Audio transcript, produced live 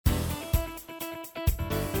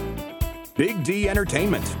Big D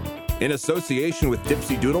Entertainment, in association with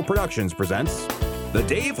Dipsy Doodle Productions, presents The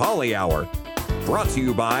Dave Holly Hour. Brought to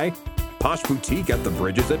you by Posh Boutique at the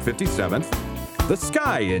Bridges at 57th, The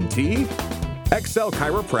Sky in Tea, XL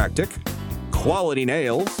Chiropractic, Quality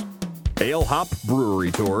Nails, Ale Hop Brewery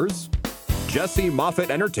Tours, Jesse Moffitt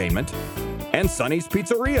Entertainment, and Sonny's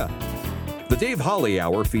Pizzeria. The Dave Holly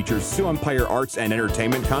Hour features Sioux Empire arts and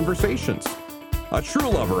entertainment conversations. A true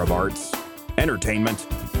lover of arts, entertainment,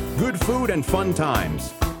 good food, and fun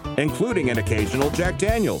times, including an occasional Jack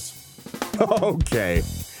Daniels. Okay,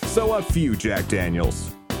 so a few Jack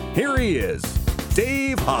Daniels. Here he is,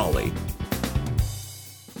 Dave Holly.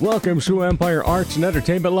 Welcome, Sioux Empire arts and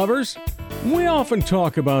entertainment lovers. We often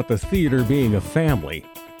talk about the theater being a family.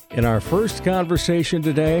 In our first conversation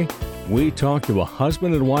today, we talked to a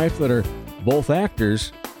husband and wife that are both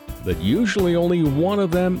actors, but usually only one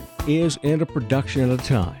of them is in a production at a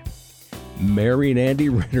time. Mary and Andy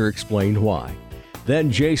Ritter explained why.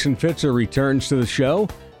 Then Jason Pfitzer returns to the show,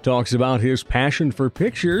 talks about his passion for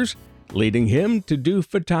pictures, leading him to do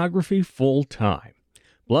photography full-time.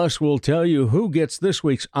 Plus, we'll tell you who gets this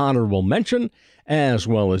week's honorable mention, as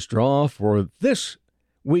well as draw for this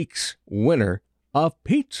week's winner of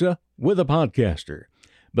Pizza with a Podcaster.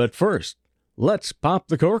 But first, let's pop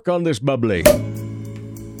the cork on this bubbly.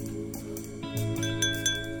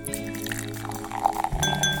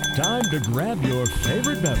 Time to grab your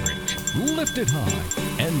favorite beverage, lift it high,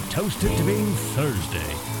 and toast it to being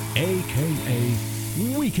Thursday, a.k.a.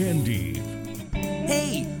 Weekend Eve.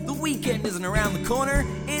 Hey, the weekend isn't around the corner,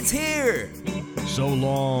 it's here! So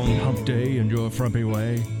long, hump day and your frumpy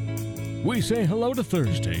way. We say hello to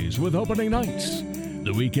Thursdays with opening nights.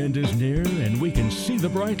 The weekend is near and we can see the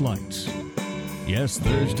bright lights. Yes,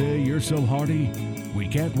 Thursday, you're so hardy, we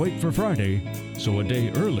can't wait for Friday, so a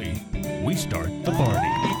day early, we start the party.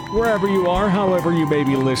 Wherever you are, however you may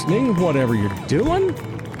be listening, whatever you're doing,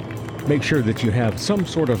 make sure that you have some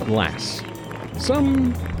sort of glass,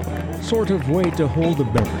 some sort of way to hold a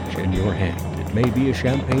beverage in your hand. It may be a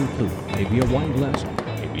champagne flute, maybe a wine glass,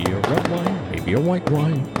 maybe a red wine, maybe a white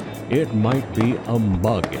wine. It might be a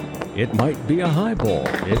mug. It might be a highball.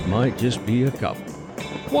 It might just be a cup.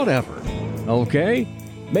 Whatever. Okay?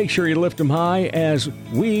 Make sure you lift them high as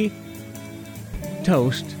we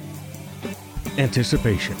toast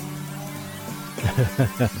anticipation.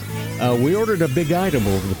 We ordered a big item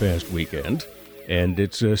over the past weekend, and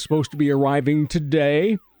it's supposed to be arriving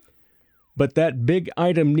today. But that big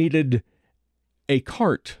item needed a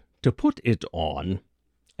cart to put it on,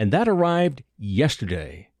 and that arrived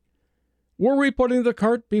yesterday. Were we putting the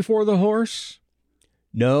cart before the horse?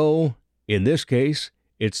 No, in this case,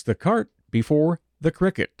 it's the cart before the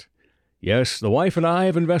cricket. Yes, the wife and I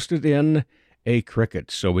have invested in a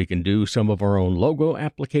cricket so we can do some of our own logo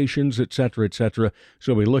applications, etc., etc.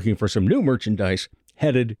 So we're looking for some new merchandise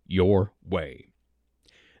headed your way.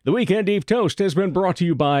 The Weekend Eve Toast has been brought to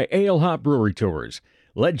you by Ale Hop Brewery Tours.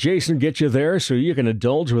 Let Jason get you there so you can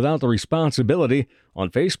indulge without the responsibility.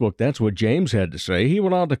 On Facebook, that's what James had to say. He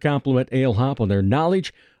went on to compliment Ale Hop on their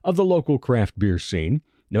knowledge of the local craft beer scene.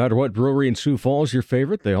 No matter what brewery in Sioux Falls your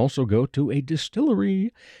favorite, they also go to a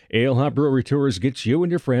distillery. Ale Hop Brewery Tours gets you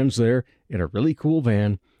and your friends there in a really cool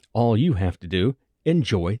van. All you have to do,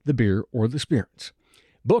 enjoy the beer or the spirits.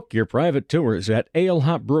 Book your private tours at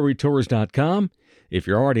alehopbrewerytours.com. If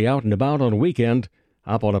you're already out and about on a weekend,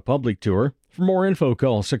 hop on a public tour. For more info,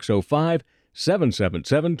 call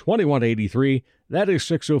 605-777-2183. That is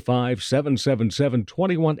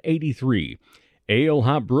 605-777-2183. Ale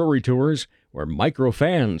Hop Brewery Tours, where micro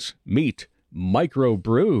fans meet micro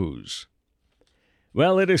brews.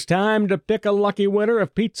 Well, it is time to pick a lucky winner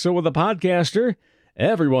of Pizza with a Podcaster.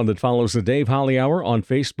 Everyone that follows the Dave Holly Hour on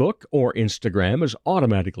Facebook or Instagram is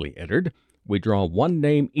automatically entered. We draw one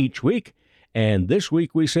name each week, and this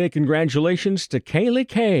week we say congratulations to Kaylee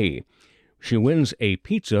K. She wins a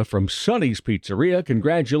pizza from Sonny's Pizzeria.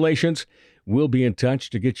 Congratulations. We'll be in touch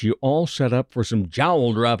to get you all set up for some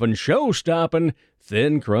jowl-dropping, show-stopping,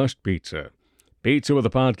 thin-crust pizza. Pizza with a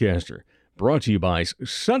Podcaster, brought to you by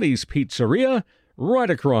Sonny's Pizzeria, right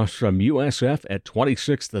across from USF at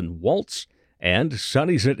 26th and Waltz, and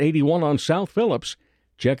Sonny's at 81 on South Phillips.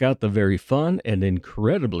 Check out the very fun and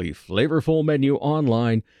incredibly flavorful menu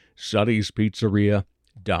online,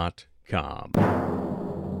 sonnyspizzeria.com.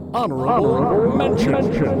 Honorable mention.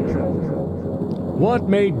 What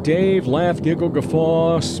made Dave laugh, giggle,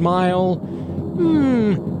 guffaw, smile?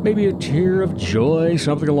 Maybe a tear of joy,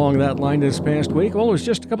 something along that line this past week. Well, it was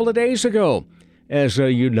just a couple of days ago. As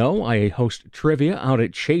you know, I host trivia out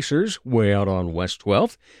at Chasers, way out on West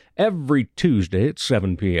 12th, every Tuesday at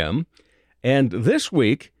 7 p.m. And this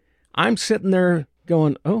week, I'm sitting there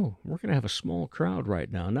going, oh, we're going to have a small crowd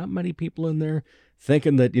right now. Not many people in there,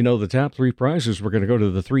 thinking that, the top 3 prizes were going to go to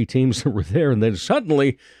the 3 teams that were there. And then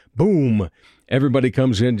suddenly, boom, everybody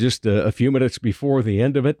comes in just a few minutes before the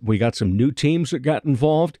end of it. We got some new teams that got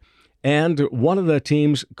involved. And one of the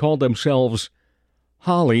teams called themselves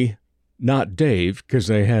Holly, not Dave, because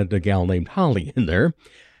they had a gal named Holly in there.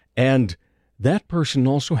 And that person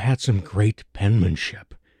also had some great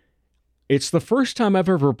penmanship. It's the first time I've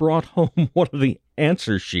ever brought home one of the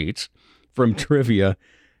answer sheets from trivia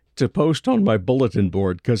to post on my bulletin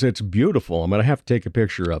board because it's beautiful. I'm going to have to take a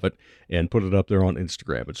picture of it and put it up there on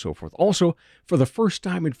Instagram and so forth. Also, for the first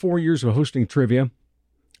time in 4 years of hosting trivia,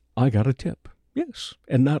 I got a tip. Yes,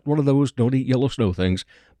 and not one of those don't eat yellow snow things,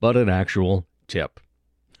 but an actual tip.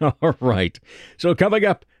 All right. So coming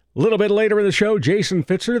up a little bit later in the show, Jason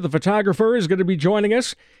Pfitzer, the photographer, is going to be joining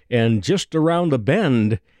us. And just around the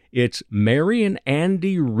bend, it's Mary and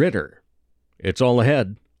Andy Ritter. It's all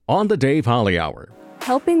ahead on the Dave Holly Hour.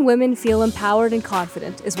 Helping women feel empowered and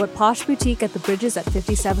confident is what Posh Boutique at the Bridges at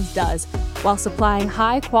 57th does, while supplying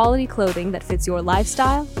high-quality clothing that fits your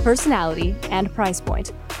lifestyle, personality, and price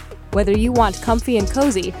point. Whether you want comfy and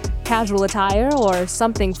cozy, casual attire, or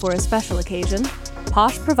something for a special occasion,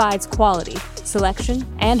 Posh provides quality, selection,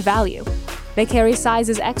 and value. They carry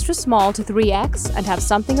sizes extra small to 3X and have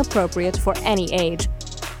something appropriate for any age.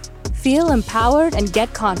 Feel empowered and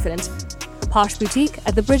get confident. Posh Boutique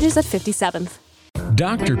at the Bridges at 57th.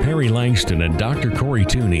 Dr. Perry Langston and Dr. Corey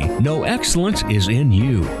Tooney know excellence is in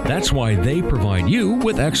you. That's why they provide you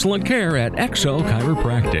with excellent care at XO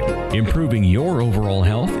Chiropractic, improving your overall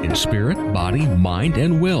health in spirit, body, mind,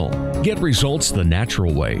 and will. Get results the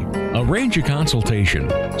natural way. Arrange a consultation,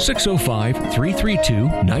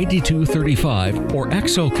 605-332-9235 or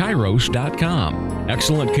xochiros.com.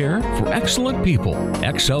 Excellent care for excellent people.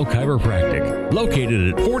 XO Chiropractic,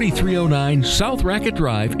 located at 4309 South Racket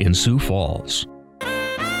Drive in Sioux Falls.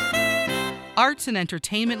 Arts and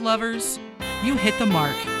entertainment lovers, you hit the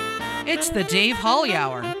mark. It's the Dave Holly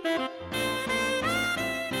Hour.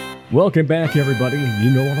 Welcome back, everybody. You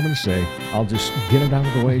know what I'm going to say. I'll just get it out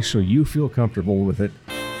of the way so you feel comfortable with it.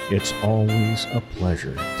 It's always a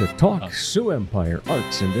pleasure to talk Sioux Empire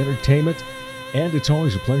arts and entertainment, and it's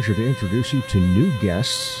always a pleasure to introduce you to new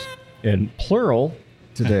guests, in plural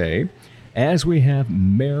today, as we have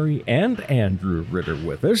Mary and Andrew Ritter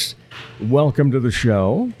with us. Welcome to the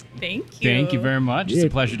show. Thank you. Thank you very much. It's a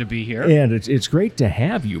pleasure to be here. And it's great to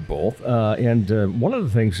have you both. And one of the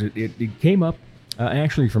things, it came up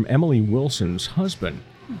actually from Emily Wilson's husband.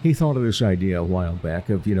 He thought of this idea a while back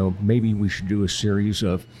of, maybe we should do a series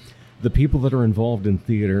of the people that are involved in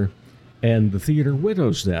theater and the theater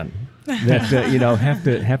widows then that,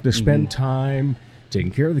 have to spend time taking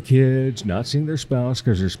care of the kids, not seeing their spouse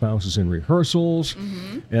because their spouse is in rehearsals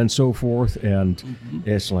and so forth. And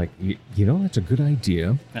it's like, that's a good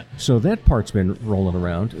idea. So that part's been rolling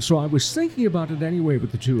around. So I was thinking about it anyway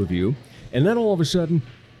with the two of you. And then all of a sudden,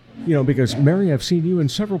 because Mary, I've seen you in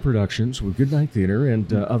several productions with Goodnight Theater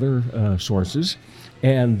and other sources.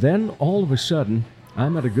 And then all of a sudden,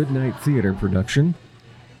 I'm at a Goodnight Theater production.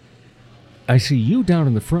 I see you down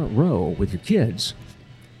in the front row with your kids.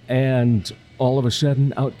 And all of a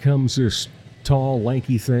sudden, out comes this tall,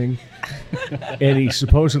 lanky thing, and he's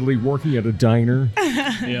supposedly working at a diner.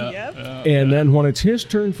 And then when it's his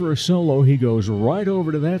turn for a solo, he goes right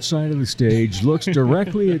over to that side of the stage, looks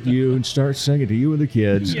directly at you, and starts singing to you and the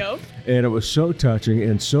kids. And it was so touching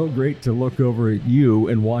and so great to look over at you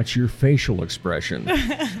and watch your facial expression.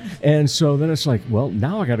 And so then it's like, well,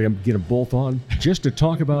 now I got to get them both on just to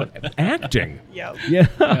talk about acting.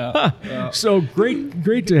 So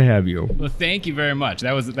great to have you. Well, thank you very much.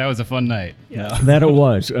 That was a fun night. That it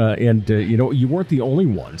was. And you weren't the only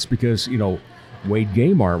ones because, Wade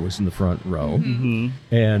Gaymar was in the front row.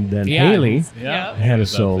 And then Haley had a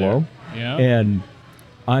solo. And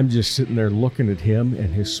I'm just sitting there looking at him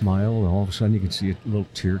and his smile, and all of a sudden you can see a little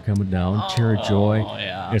tear coming down, tear of joy.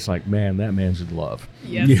 It's like, man, that man's in love.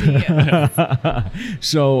 Yes, he is.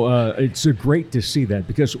 So it's great to see that,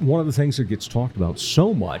 because one of the things that gets talked about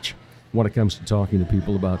so much when it comes to talking to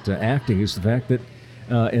people about acting is the fact that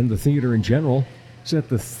in the theater in general, is that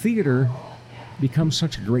the theater becomes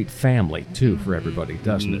such a great family, too, for everybody,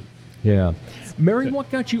 doesn't it? Yeah. Mary,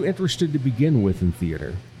 what got you interested to begin with in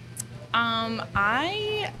theater?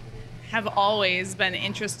 I have always been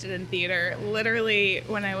interested in theater. Literally,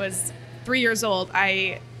 when I was 3 years old,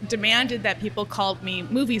 I demanded that people called me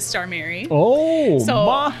movie star Mary. Oh, So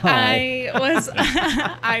my.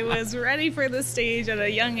 I was ready for the stage at a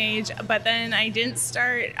young age, but then I didn't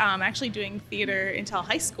start actually doing theater until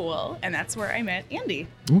high school, and that's where I met Andy.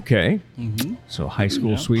 Okay. So high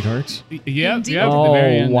school sweethearts? Yep. Indeed. At the Oh,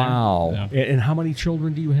 very end there. wow. Yeah. And how many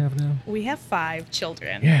children do you have now? We have 5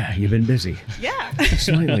 children. Yeah, you've been busy. Yeah.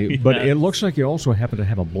 Slightly. But it looks like you also happen to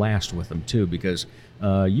have a blast with them, too, because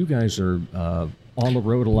you guys are on the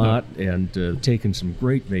road a lot and taking some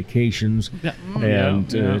great vacations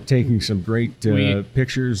and taking some great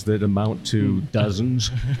pictures that amount to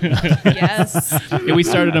dozens. Yes. Yeah, we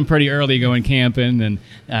started them pretty early, going camping and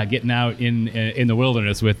getting out in the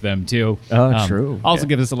wilderness with them too. Oh, true. Also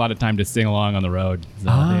gives us a lot of time to sing along on the road. So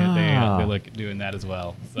they look at doing that as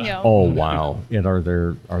well. So. Yeah. Oh, wow. And are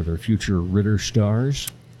there future Ritter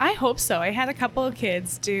stars? I hope so. I had a couple of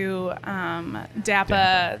kids do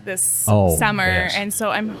DAPA this summer, yes. and so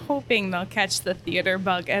I'm hoping they'll catch the theater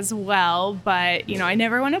bug as well. But, I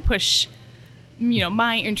never want to push,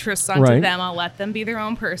 my interests onto Right. them. I'll let them be their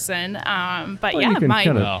own person. But Well, yeah, you can my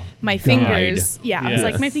guide. fingers, I was Yes.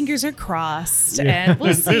 like, my fingers are crossed, and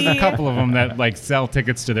we'll see. There's a couple of them that like sell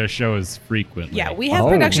tickets to their shows frequently. Yeah, we have Oh,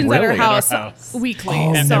 productions at our really? house weekly.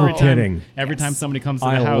 Oh, so never kidding. Every time somebody comes to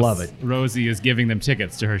the I house, love it. Rosie is giving them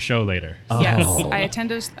tickets to her show later. Yes, Oh. I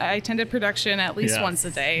attended production at least Yes. once a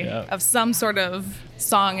day Yep. of some sort of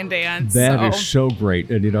song and dance. That is so great.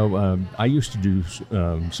 And, I used to do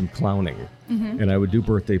some clowning, and I would do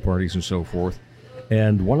birthday parties and so forth.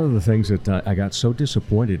 And one of the things that I got so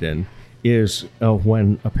disappointed in is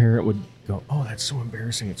when a parent would go, "Oh, that's so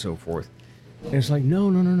embarrassing," and so forth. And it's like, no.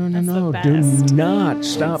 That's the Do best. not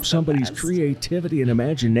stop the somebody's best. creativity and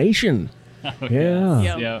imagination. Yeah.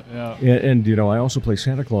 Yep. Yeah. And I also play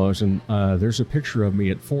Santa Claus, and there's a picture of me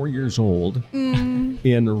at 4 years old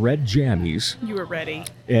in red jammies, You were ready.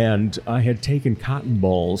 and I had taken cotton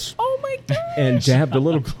balls Oh my gosh. and dabbed a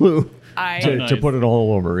little glue to Nice. put it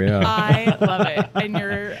all over. Yeah. I love it. And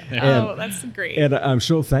you're, that's great. And I'm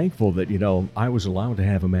so thankful that I was allowed to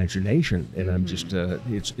have imagination, and I'm just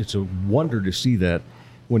it's a wonder to see that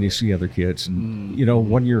when you see other kids, and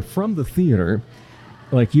when you're from the theater,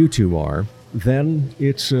 like you two are, then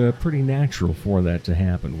it's pretty natural for that to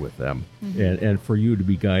happen with them, and for you to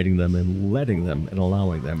be guiding them and letting them and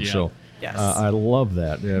allowing them. Yeah. So. Yes. I love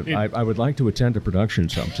that. I would like to attend a production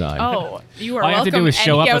sometime. Oh, you are All you have welcome. to do is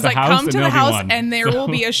show and up I at was the like, house come and to the there'll be house one. and there will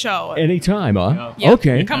be a show. Anytime, huh? Yep.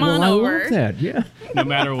 Okay. Come well, on I over. love that. Yeah. No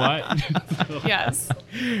matter what. Yes.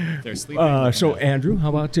 They're sleeping. So Andrew, how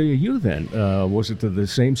about you then? Was it the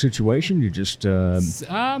same situation? You just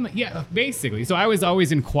Yeah, basically. So I was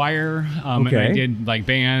always in choir, and Okay. I did like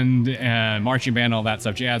band, marching band, all that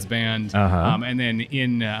stuff, jazz band. Uh-huh. And then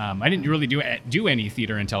I didn't really do any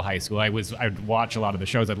theater until high school. I'd watch a lot of the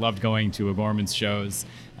shows. I loved going to O'Gorman's shows.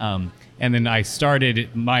 And then I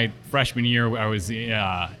started my freshman year. I was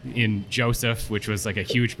in Joseph, which was like a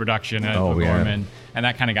huge production at O'Gorman, and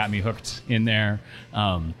that kind of got me hooked in there.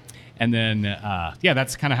 And then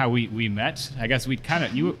that's kind of how we met. I guess we kind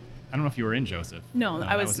of I don't know if you were in Joseph. No,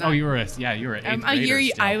 I was not. Oh, you were you were an eighth grader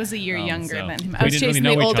still. I was a year younger than him. I we was didn't chasing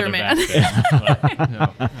really know the each older other man. back then,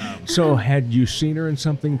 but, no. So had you seen her in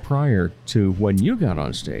something prior to when you got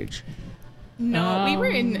on stage? No, we were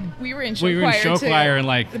in show we were in choir show too. choir and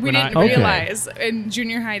like We when didn't Okay. realize in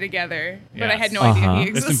junior high together, but I had no Yes. idea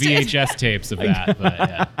he There's some existed. VHS tapes of that,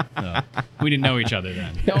 but so, we didn't know each other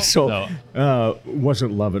then. So was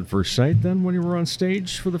it love at first sight then when you were on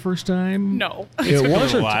stage for the first time? No. It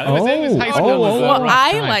wasn't. while. It was high school. It was a Well, rough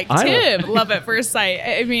I time. liked him. Love at first sight.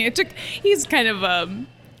 I mean, he's kind of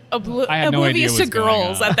I had no idea oblivious to what's going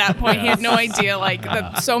girls on. at that point. He had no idea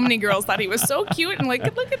that so many girls thought he was so cute and like,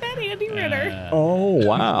 look at that Andy Ritter. Oh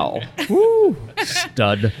wow! Woo.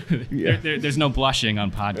 Stud. Yeah. There's no blushing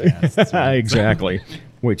on podcasts. Right? Exactly.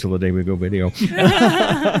 Wait till the day we go video.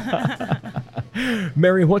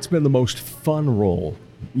 Mary, what's been the most fun role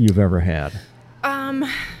you've ever had?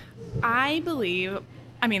 I believe,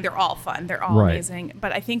 they're all fun. They're all Right. amazing.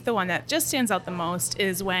 But I think the one that just stands out the most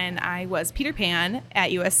is when I was Peter Pan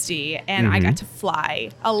at USD and I got to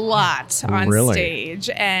fly a lot on Really?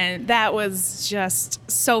 stage. And that was just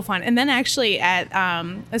so fun. And then actually at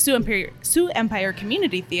the Sioux Empire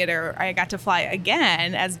Community Theater, I got to fly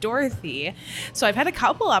again as Dorothy. So I've had a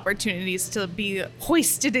couple opportunities to be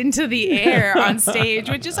hoisted into the air on stage,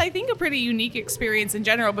 which is, I think, a pretty unique experience in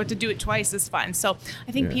general. But to do it twice is fun. So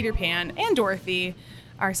I think Peter Pan and Dorothy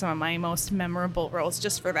are some of my most memorable roles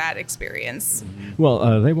just for that experience.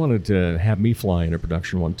 Well, they wanted to have me fly in a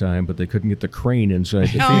production one time, but they couldn't get the crane inside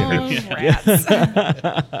the theater.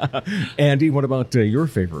 Rats. Andy, what about your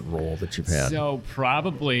favorite role that you've had? So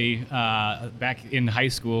probably back in high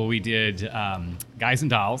school we did Guys and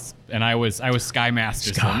Dolls, and I was Sky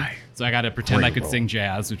Masterson. Sky. So I got to pretend Great I could role. sing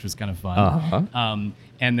jazz, which was kind of fun. Uh-huh.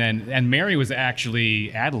 And Mary was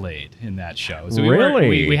actually Adelaide in that show. So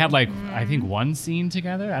Really? we had I think one scene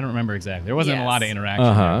together. I don't remember exactly. There wasn't a lot of Yes. interaction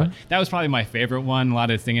Uh-huh. there, but that was probably my favorite one. A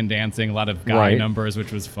lot of singing, dancing, a lot of guy Right. numbers,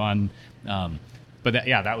 which was fun. But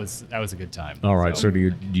that was a good time. All right, so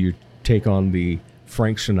do you take on the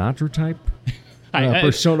Frank Sinatra type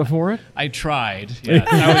persona for it? I tried. Yeah,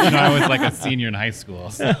 I was like a senior in high school.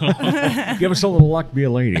 So. Give us a little luck, be a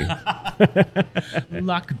lady.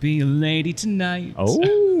 Luck be a lady tonight. Oh,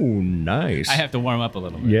 nice. I have to warm up a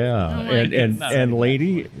little bit. Yeah, and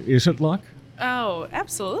lady, is it luck? Oh,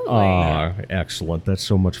 absolutely. Ah, excellent. That's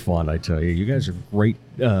so much fun, I tell you. You guys are great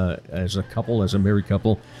as a couple, as a married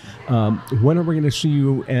couple. When are we going to see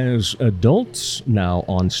you as adults now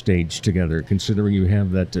on stage together, considering you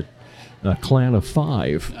have that clan of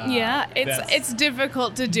 5? Yeah, it's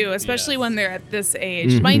difficult to do, especially when they're at this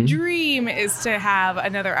age. My dream is to have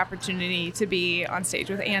another opportunity to be on stage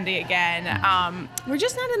with Andy again. We're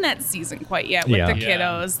just not in that season quite yet with the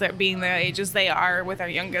kiddos, that being the ages they are, with our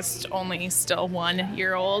youngest only still 1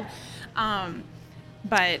 year old.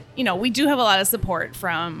 But, we do have a lot of support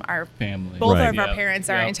from our family. Both Right. of our parents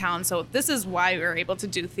are in town, so this is why we're able to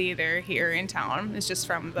do theater here in town. It's just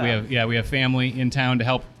from the... We have family in town to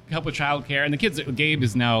help with childcare, and the kids. Gabe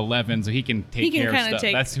is now 11, so he can take care of stuff.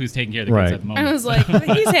 That's who's taking care of the kids at the moment. I was like,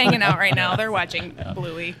 he's hanging out right now. They're watching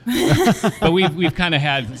Bluey. But we've kind of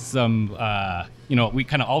had some, we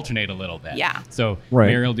kind of alternate a little bit. Yeah. So Right.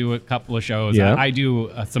 Mary will do a couple of shows. Yeah. I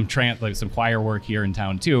do some some choir work here in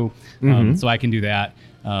town too, so I can do that.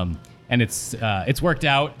 And it's worked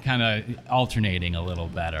out, kind of alternating a little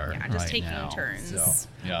better. Yeah, just right taking now. turns. So,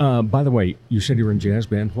 yeah. By the way, you said you were in jazz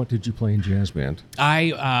band. What did you play in jazz band?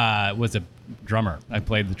 I was a drummer. I had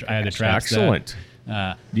the trap set. Excellent.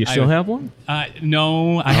 Do you still have one?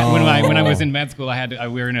 No, I had, when I was in med school, I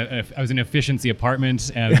was in an efficiency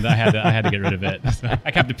apartment, and I had to get rid of it. So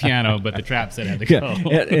I kept the piano, but the trap set had to go.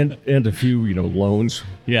 and a few loans.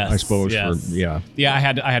 Yes, I suppose. yes. For I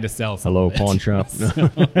had to sell. Some Hello, of it. pawn shop.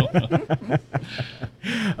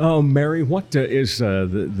 Oh, Mary, what is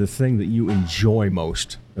the thing that you enjoy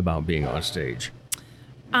most about being on stage?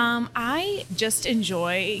 I just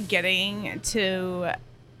enjoy getting to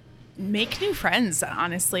make new friends,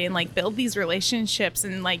 honestly, and build these relationships.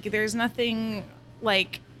 And there's nothing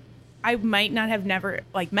I might not have never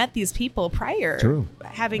met these people prior. True.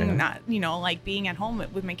 Having not, being at home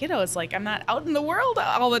with my kiddos, I'm not out in the world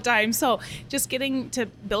all the time. So just getting to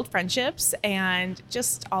build friendships and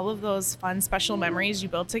just all of those fun, special memories you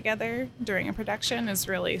build together during a production is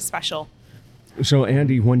really special. So,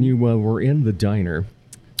 Andy, when you were in the diner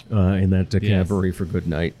in that cabaret for Good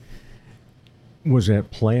Night, was that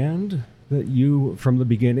planned that you, from the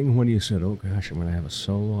beginning, when you said, oh gosh, I'm going to have a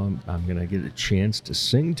solo, I'm going to get a chance to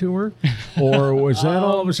sing to her? Or was that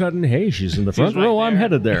all of a sudden, hey, she's in the front row, I'm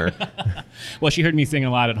headed there? Well, she heard me sing a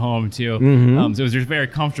lot at home too, so it was just very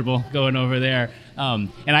comfortable going over there. And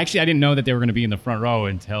actually, I didn't know that they were going to be in the front row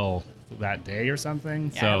until that day or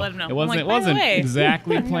something. Yeah, So I let him know. it wasn't I'm like, by the way,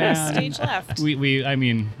 exactly planned. stage left.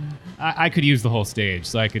 I could use the whole stage,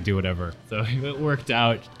 so I could do whatever. So it worked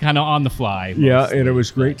out kind of on the fly. Yeah, mostly. and it was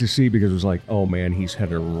great to see because it was like, oh man, he's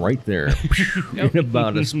headed right there. In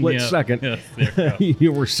about a split Yep, second, yes, there you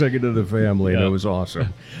you were singing to the family, and it Yep. was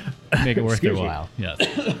awesome. Make it worth their Excuse me. while. Yes.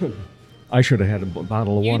 I should have had a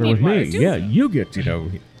bottle of You water need with water me. too. Yeah, you get,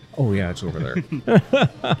 oh yeah, it's over there.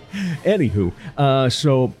 Anywho,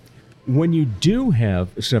 so when you do have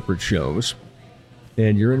separate shows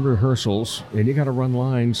and you're in rehearsals and you got to run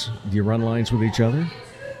lines, do you run lines with each other?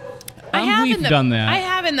 We've done that. I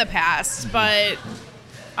have in the past, but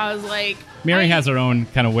I was like, Mary has her own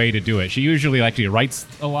kind of way to do it. She usually actually writes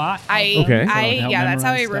a lot. Okay. That's how I memorize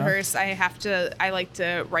stuff. rehearse. I like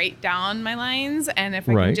to write down my lines, and if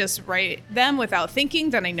I Right. can just write them without thinking,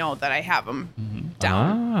 then I know that I have them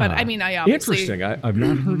down. But I obviously Interesting. I've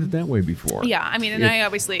not heard it that way before. Yeah, I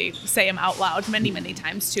obviously say them out loud many Yeah.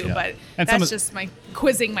 times too, but And some that's of- just my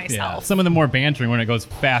quizzing Yeah. myself. Some of the more bantering when it goes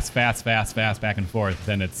fast back and forth,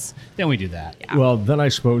 then we do that. Yeah. Well, then I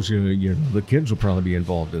suppose the kids will probably be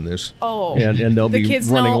involved in this. Oh, and they'll the be kids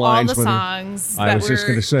running know all lines the with her. songs I that was just were-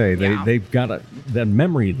 going to say yeah. they've got that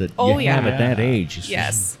memory that Oh, you have yeah. at that age. It's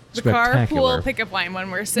Yes. The spectacular. carpool pickup line,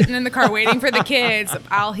 when we're sitting in the car waiting for the kids,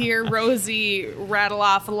 I'll hear Rosie rattle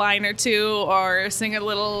off a line or two or sing a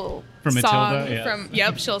little From song Matilda,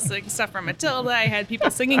 yeah. she'll sing stuff from Matilda. I had people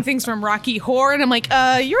singing things from Rocky Horror, and I'm like,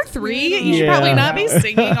 you're 3. You should probably not be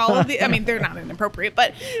singing all of the. I mean, they're not inappropriate,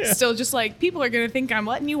 but still, just like people are gonna think I'm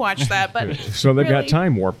letting you watch that. But So they've really, got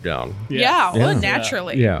time warp down. Yeah, well, Yeah.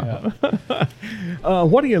 naturally. Yeah.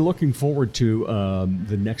 What are you looking forward to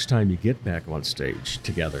the next time you get back on stage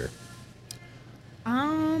together?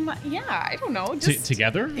 Yeah, I don't know. Just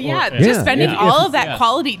Together? Yeah, Or- just spending yeah. all of that Yeah.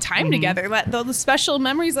 quality time together. The special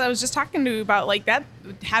memories that I was just talking to you about, like that,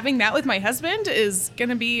 having that with my husband is going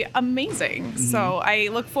to be amazing. So I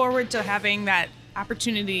look forward to having that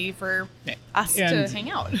opportunity for us to And-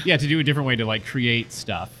 hang out. Yeah, to do a different way to like create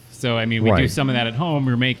stuff. So I mean, we do Right. some of that at home.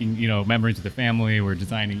 We're making memories with the family. We're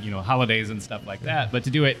designing holidays and stuff like that. But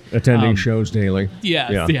to do it Attending shows daily.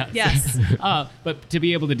 Yes, Yeah. yes. Yes. But to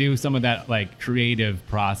be able to do some of that like creative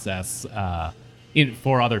process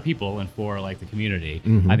for other people and for like the community,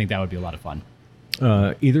 I think that would be a lot of fun.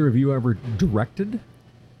 Either of you ever directed?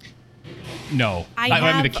 No, I mean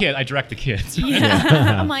have- the kid. I direct the kids.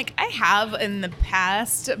 Yeah. I'm like, I have in the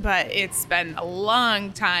past, but it's been a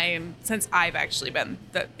long time since I've actually been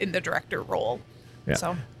in the director role. Yeah.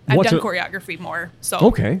 So I've What's done a- choreography more. So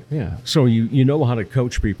Okay, yeah. So you know how to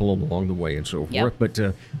coach people along the way and so forth. Yep.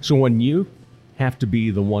 But so when you have to be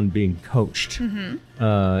the one being coached,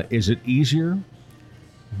 is it easier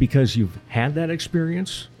because you've had that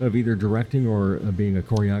experience of either directing or being a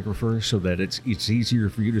choreographer, so that it's easier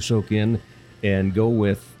for you to soak in and go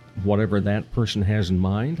with whatever that person has in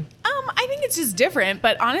mind? I think it's just different,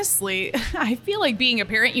 but honestly, I feel like being a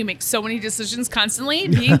parent, you make so many decisions constantly.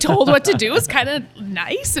 Being told what to do is kind of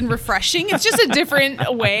nice and refreshing. It's just a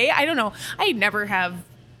different way. I don't know. I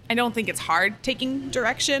don't think it's hard taking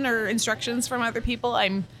direction or instructions from other people.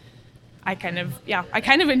 I kind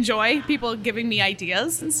of enjoy people giving me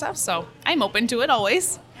ideas and stuff, so I'm open to it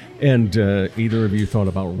always. And either of you thought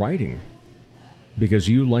about writing? Because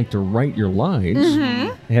you like to write your lines.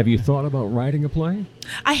 Have you thought about writing a play?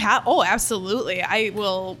 I have. Oh, absolutely. I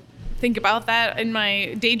will think about that in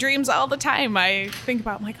my daydreams all the time. I think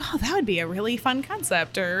about, I'm like, oh, that would be a really fun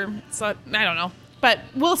concept, or so, I don't know. But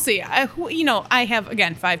we'll see. I have,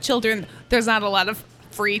 again, 5 children. There's not a lot of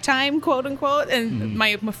free time, quote unquote, and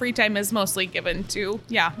my free time is mostly given to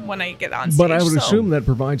when I get on stage. But I would so. assume that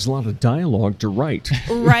provides a lot of dialogue to write.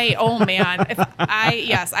 Right. Oh man.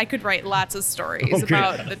 I could write lots of stories Okay.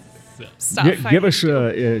 about the stuff. Give us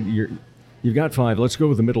you've got 5. Let's go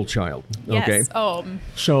with the middle child. Yes. Okay. Oh,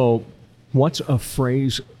 So, what's a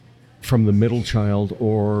phrase from the middle child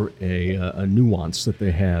or a nuance that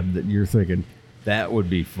they have that you're thinking that would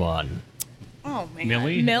be fun? oh man.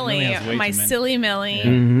 Millie? Millie has way my too many. silly Millie.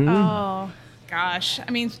 Oh gosh.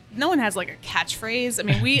 I mean, no one has like a catchphrase. I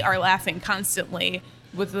mean, we are laughing constantly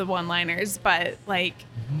with the one-liners, but like.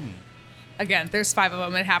 Again, there's 5 of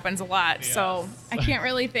them. It happens a lot. So I can't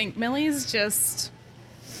really think. Millie's just,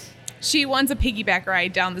 she wants a piggyback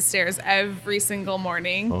ride down the stairs every single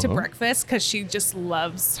morning to breakfast because she just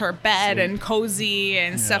loves her bed and cozy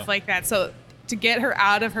and stuff like that. So to get her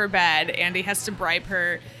out of her bed, Andy has to bribe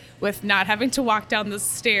her with not having to walk down the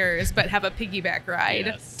stairs, but have a piggyback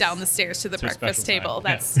ride down the stairs to the It's her breakfast special table.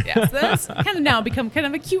 time. That's kind of now become kind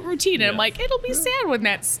of a cute routine. And I'm like, it'll be sad when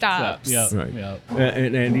that stops. Yeah. Right. Yeah.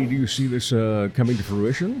 And Andy, do you see this coming to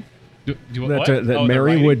fruition? Do That what? that Oh, the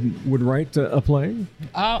Mary writing? would write a play?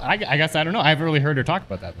 I guess I don't know. I haven't really heard her talk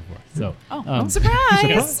about that before. So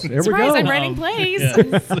Surprise! There we Surprise! go. I'm writing plays.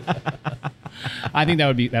 I think that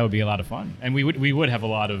would be a lot of fun, and we would have a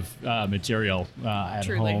lot of material at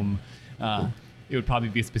Truly. home. It would probably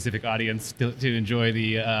be a specific audience to enjoy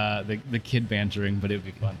the kid bantering, but it would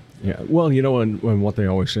be fun. Yeah. Well, and what they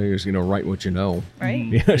always say is, write what you know. Right?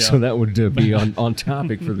 Yeah. So that would be on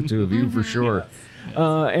topic for the two of you for sure.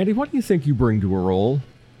 Andy, what do you think you bring to a role?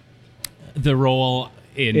 The role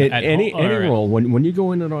in at any home, or- role when you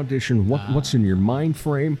go in an audition, what's in your mind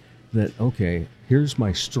frame that here's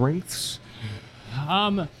my strengths?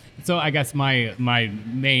 So I guess my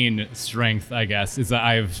main strength, I guess, is that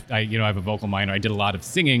I have a vocal minor. I did a lot of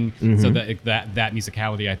singing, so that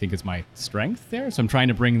musicality I think is my strength there. So I'm trying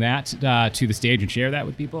to bring that to the stage and share that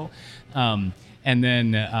with people, and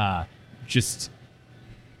then I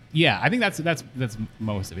think that's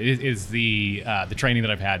most of it. Is the training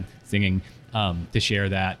that I've had singing, to share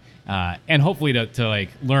that. And hopefully to like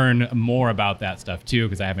learn more about that stuff too,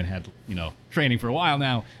 because I haven't had training for a while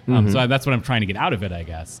now. So that's what I'm trying to get out of it, I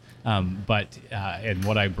guess. But and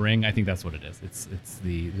what I bring, I think that's what it is. It's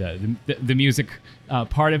the music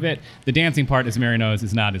part of it. The dancing part, as Mary knows,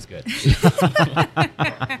 is not as good.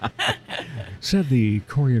 Said the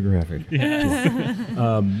choreographic.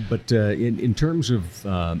 But in terms of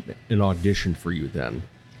an audition for you, then,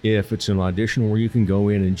 if it's an audition where you can go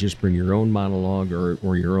in and just bring your own monologue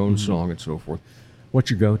or your own song and so forth,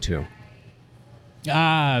 what's your go-to?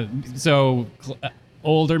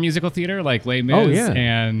 Older musical theater like Les Mis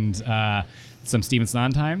and some Stephen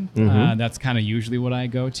Sondheim. That's kind of usually what I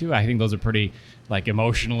go to. I think those are pretty like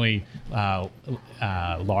emotionally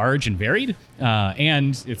large and varied,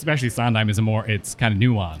 and especially Sondheim is it's kind of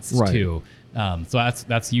nuanced too. So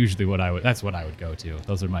that's usually what I would go to.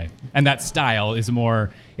 Those are and that style is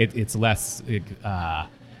more. It's less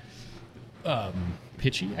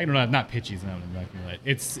pitchy. I don't know. Not pitchy is not what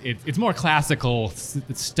it's more classical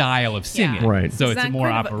style of singing. Right. So it's more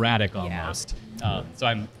operatic almost. So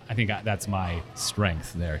I think that's my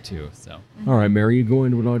strength there too. So. All right, Mary, you go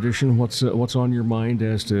into an audition. What's on your mind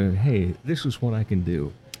as to, hey, this is what I can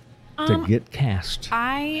do to get cast?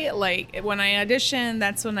 When I audition,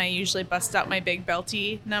 that's when I usually bust out my big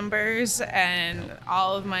belty numbers and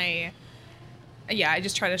all of my, I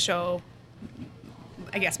just try to show,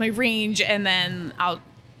 I guess, my range, and then I'll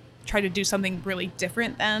try to do something really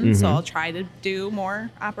different then. So I'll try to do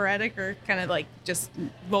more operatic or kind of like just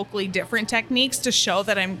vocally different techniques to show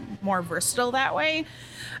that I'm more versatile that way.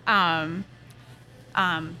 But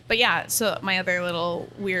yeah, so my other little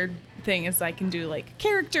weird thing is I can do like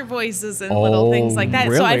character voices and little things like that.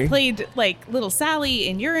 Really? So I played like Little Sally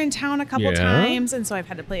in Urinetown a couple times, and so I've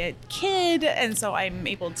had to play a kid, and so I'm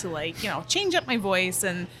able to like, change up my voice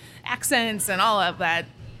and accents and all of that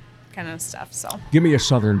kind of stuff. So give me a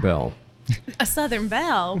Southern Belle. A Southern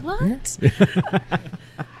Belle? What?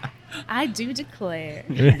 I do declare.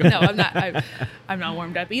 No, I'm not. I'm not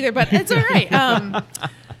warmed up either, but it's all right.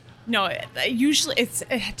 No, usually it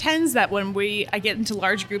tends that when I get into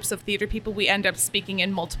large groups of theater people, we end up speaking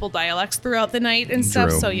in multiple dialects throughout the night and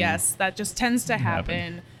stuff. True. So yes, that just tends to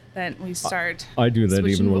happen. Then we start. I do that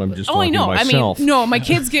even when I'm just talking I know. myself. I mean, no, my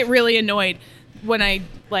kids get really annoyed when I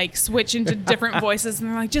like switch into different voices, and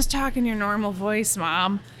they're like, "Just talk in your normal voice,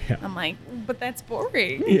 Mom." Yeah. I'm like, "But that's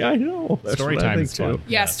boring." Yeah, I know. Story time is fun.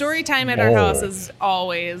 Yeah, story time at our house is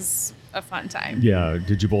always a fun time. Yeah.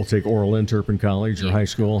 Did you both take oral interp in college or high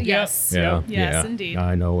school? Yes. Yeah. Yes, indeed.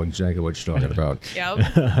 I know exactly what you're talking about. Yep.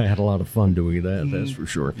 I had a lot of fun doing that, that's for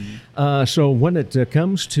sure. So when it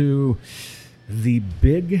comes to the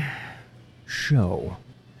big show,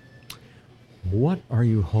 what are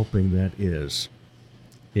you hoping that is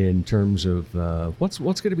in terms of what's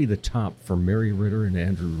going to be the top for Mary Ritter and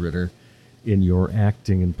Andrew Ritter in your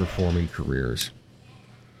acting and performing careers?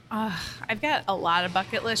 I've got a lot of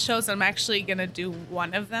bucket list shows. I'm actually going to do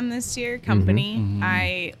one of them this year, Company.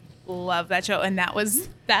 I love that show, and that was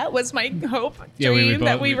my hope, dream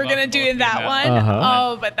that we were going to do that one.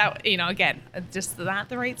 Oh, but that, again, just not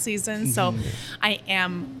the right season. So I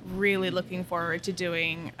am really looking forward to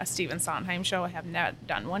doing a Stephen Sondheim show. I have not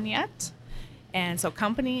done one yet. And so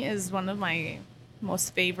Company is one of my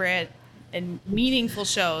most favorite and meaningful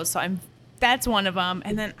shows. So that's one of them.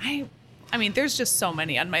 And then I mean, there's just so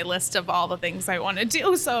many on my list of all the things I want to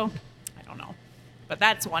do. So I don't know, but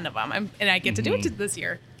that's one of them. And I get to do it this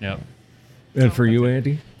year. Yep. And for you,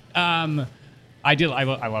 Andy? I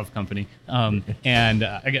love Company. And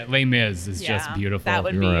again, Les Mis is just beautiful. That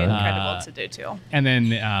would be incredible to do too. And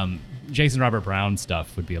then Jason Robert Brown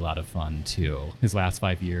stuff would be a lot of fun too. His last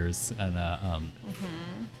 5 years and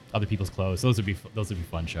Other People's Clothes. Those would be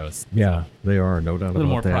fun shows. Yeah, they are, no doubt about that. A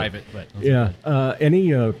little more private, but yeah.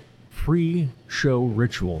 Any pre-show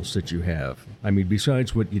rituals that you have? I mean,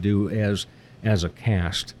 besides what you do as a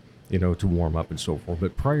cast, to warm up and so forth.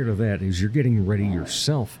 But prior to that, as you're getting ready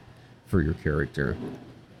yourself for your character,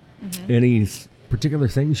 any particular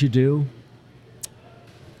things you do?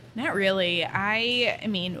 Not really. I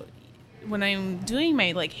mean, when I'm doing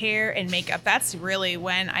my hair and makeup, that's really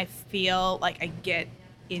when I feel like I get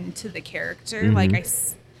into the character. Like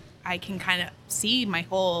I can kind of see my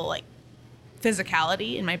whole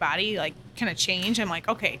physicality in my body kind of change. I'm like,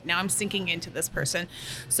 okay, now I'm sinking into this person.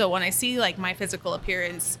 So when I see my physical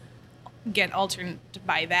appearance get altered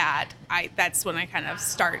by that, that's when I kind of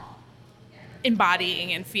start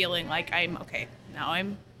embodying and feeling like I'm okay. Now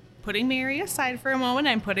I'm putting Mary aside for a moment.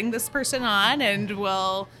 I'm putting this person on, and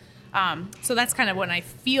so that's kind of when I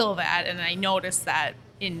feel that, and I notice that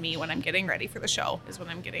in me when I'm getting ready for the show is when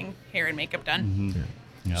I'm getting hair and makeup done.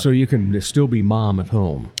 Yep. So you can still be mom at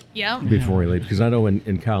home Yep. before you leave. Because I know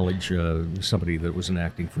in college, somebody that was an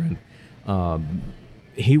acting friend,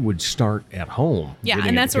 he would start at home. Yeah, getting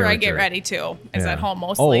and that's where I character. get ready too. Is Yeah. at home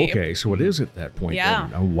mostly. Oh, okay. So it is at that point. Yeah.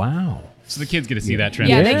 then. Oh, wow. So the kids get to see that Yeah,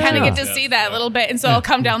 transition. they kind of Yeah. get to see that a little bit, and so I'll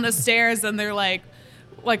come down the stairs, and they're like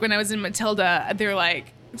when I was in Matilda, they're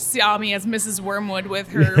like saw me as Mrs. Wormwood with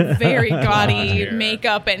her very gaudy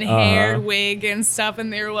makeup and hair, wig and stuff,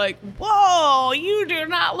 and they were like, "Whoa, you do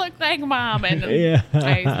not look like Mom." And Yeah.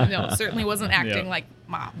 I certainly wasn't acting Yeah. like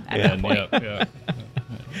Mom at that point. Yeah.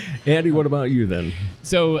 Andy, what about you then?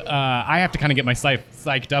 So I have to kind of get myself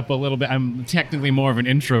psyched up a little bit. I'm technically more of an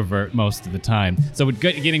introvert most of the time. So with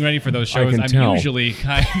getting ready for those shows, can I'm tell. usually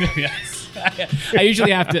kind of, yes. I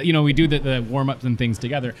usually have to, we do the warm-ups and things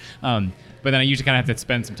together. But then I usually kind of have to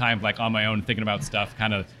spend some time like on my own thinking about stuff,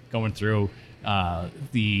 kind of going through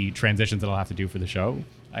the transitions that I'll have to do for the show,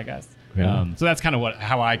 I guess. Yeah. So that's kind of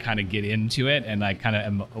how I kind of get into it. And I kind of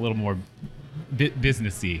am a little more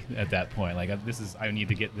businessy at that point. Like I need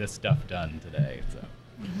to get this stuff done today. So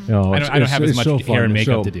Oh, I don't have as much so hair and fun. makeup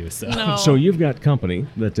So- to do. So No. So you've got company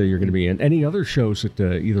that you're going to be in. Any other shows that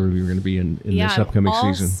either of you are going to be in this upcoming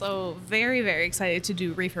I'm season? also very, very excited to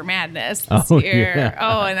do Reefer Madness Oh, this year. yeah.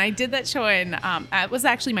 Oh, and I did that show in, it was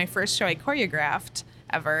actually my first show I choreographed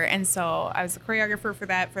ever. And so I was the choreographer for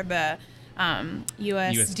that for the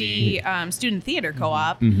USD Student Theater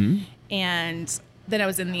Co-op. And then I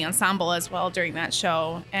was in the ensemble as well during that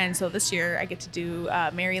show. And so this year I get to do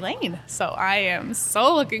Mary Lane. So I am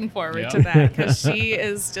so looking forward to that because she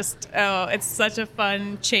is just, it's such a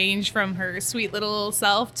fun change from her sweet little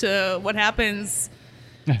self to what happens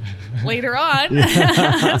later on.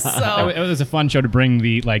 So it was a fun show to bring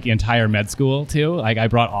the entire med school to. Like I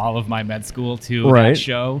brought all of my med school to Right. that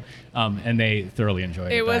show, and they thoroughly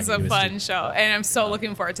enjoyed it. it was back a at fun USD. show, and I'm so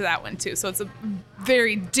looking forward to that one too. So it's a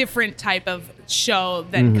very different type of show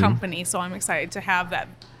than Company. So I'm excited to have that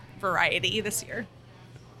variety this year.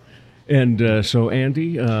 And so,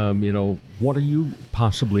 Andy, what are you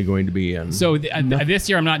possibly going to be in? So this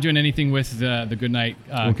year I'm not doing anything with the Goodnight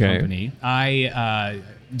Okay. Company. I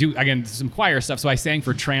do again some choir stuff. So I sang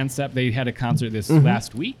for Transept. They had a concert this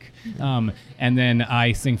last week, and then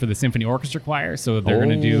I sing for the Symphony Orchestra Choir. So they're going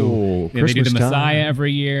to do they do Christmas the Messiah time.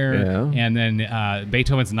 every year, Yeah. and then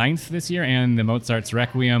Beethoven's Ninth this year, and the Mozart's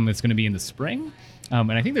Requiem is going to be in the spring. And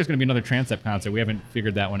I think there's going to be another Transept concert. We haven't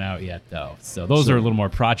figured that one out yet, though. So those are a little more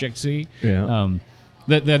project-y. Yeah.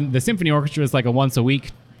 The Symphony Orchestra is like a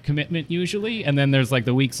once-a-week commitment usually, and then there's like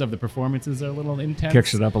the weeks of the performances are a little intense.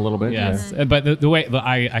 Kicks it up a little bit. Yes, but the way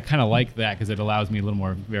I kind of like that because it allows me a little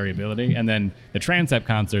more variability. And then the Transept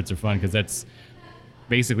concerts are fun because that's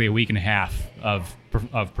basically a week and a half of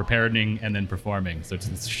preparing and then performing. So it's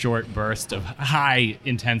this short burst of high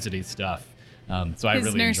intensity stuff. So I His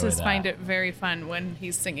really enjoy nurses that. find it very fun when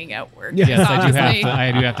he's singing at work. Yeah. Yes, Honestly.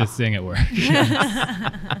 I do have to sing at work.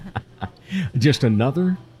 Just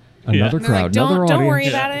another Yeah. crowd, They're like, another don't worry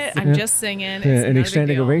audience. about it. I'm Yeah. just singing. It's Yeah, not a any big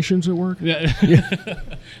standing deal. ovations at work?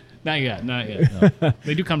 Not yet. No.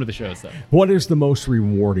 They do come to the shows though. What is the most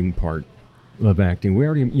rewarding part of acting?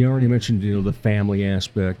 You already mentioned the family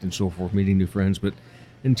aspect and so forth, meeting new friends, but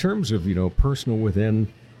in terms of personal within,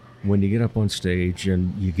 when you get up on stage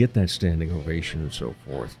and you get that standing ovation and so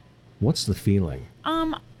forth, what's the feeling?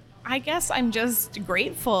 I guess I'm just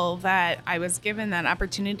grateful that I was given that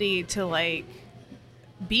opportunity to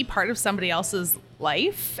be part of somebody else's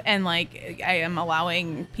life, and I am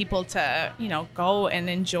allowing people to go and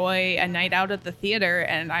enjoy a night out at the theater,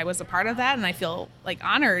 and I was a part of that, and I feel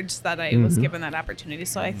honored that I was given that opportunity.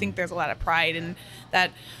 So I think there's a lot of pride in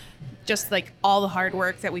that. Just all the hard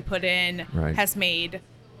work that we put in Right. has made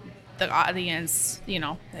the audience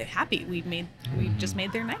happy. We just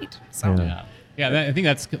made their night. So Yeah. I think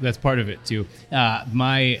that's part of it too. I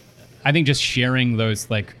think just sharing those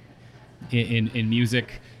in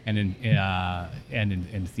music and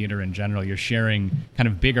in theater in general, you're sharing kind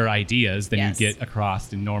of bigger ideas than Yes. you get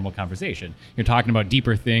across in normal conversation. You're talking about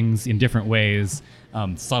deeper things in different ways,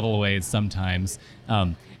 subtle ways sometimes.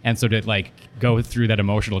 And so to go through that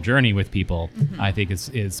emotional journey with people, I think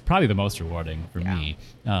is probably the most rewarding for me.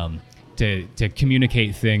 To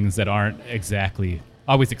communicate things that aren't exactly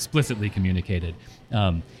always explicitly communicated.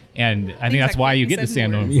 And I think that's why you get the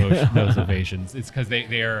stand those ovations. It's because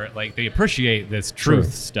they appreciate this truth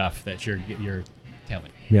Sure. stuff that you're telling.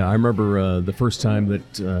 Yeah, I remember the first time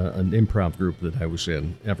that an improv group that I was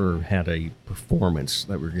in ever had a performance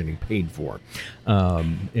that we were getting paid for.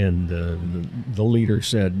 And the leader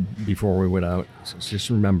said before we went out, says, just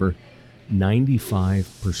remember,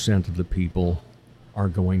 95% of the people are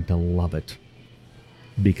going to love it.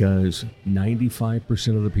 because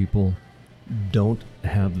 95% of the people don't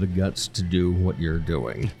have the guts to do what you're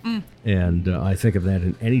doing. And I think of that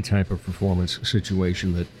in any type of performance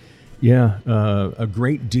situation that, a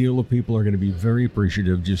great deal of people are going to be very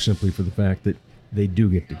appreciative just simply for the fact that they do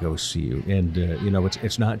get to go see you. And,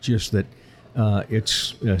 it's not just that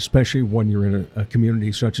it's, especially when you're in a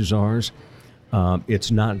community such as ours,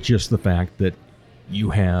 it's not just the fact that you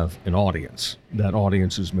have an audience. That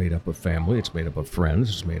audience is made up of family, it's made up of friends,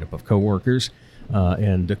 it's made up of coworkers,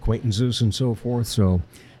 and acquaintances and so forth. So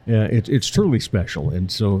it's truly special.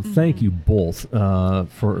 And so thank you both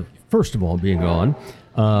for, first of all, being on.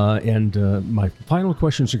 And my final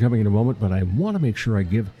questions are coming in a moment, but I want to make sure I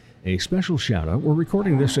give a special shout out. We're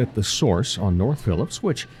recording this at The Source on North Phillips,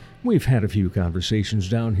 which we've had a few conversations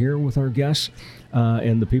down here with our guests,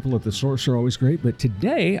 and the people at The Source are always great. But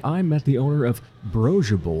today I met the owner of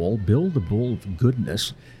Brosia Bowl, Bill the Bowl of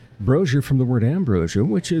Goodness. Brosia from the word ambrosia,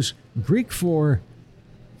 which is Greek for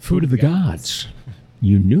food of the gods.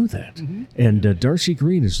 You knew that. And Darcy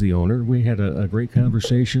Green is the owner. We had a great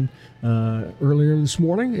conversation earlier this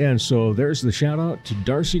morning, and so there's the shout out to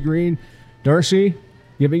Darcy Green. Darcy,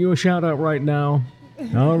 giving you a shout out right now.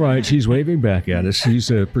 All right, she's waving back at us.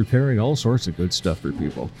 She's preparing all sorts of good stuff for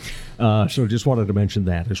people. So just wanted to mention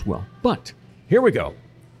that as well. But here we go.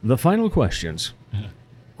 The final questions.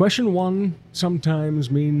 Question 1 sometimes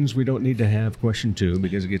means we don't need to have question 2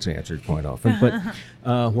 because it gets answered quite often. But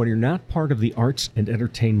when you're not part of the arts and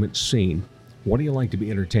entertainment scene, what do you like to be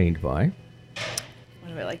entertained by? What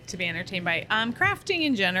do I like to be entertained by? Crafting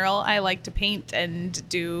in general. I like to paint and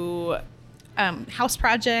do house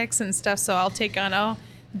projects and stuff. So I'll take on a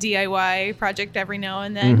DIY project every now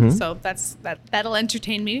and then. So that'll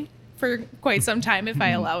entertain me for quite some time if I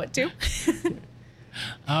allow it to.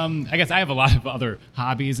 I guess I have a lot of other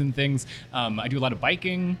hobbies and things. I do a lot of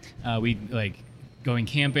biking. We like going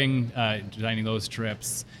camping, designing those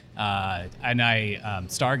trips. And I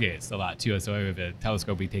stargaze a lot too. So I have a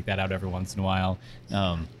telescope. We take that out every once in a while.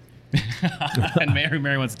 And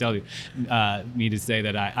Mary wants to tell you, me to say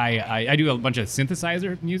that I do a bunch of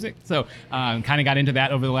synthesizer music. So kind of got into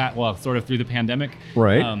that over the sort of through the pandemic.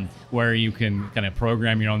 Right. Where you can kind of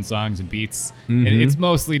program your own songs and beats. And it's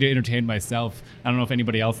mostly to entertain myself. I don't know if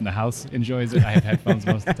anybody else in the house enjoys it. I have headphones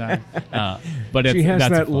most of the time. But she has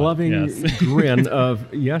that's that fun. Yes. Grin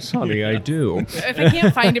of, yes, honey, I do. If I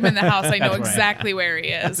can't find him in the house, I know exactly where he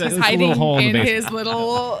is. He's hiding in his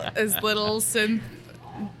little synth.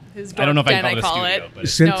 I don't know if I call it a studio. But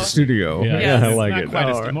Synth studio. Yeah, I like not it.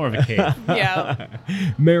 Quite more of a cave. Yeah.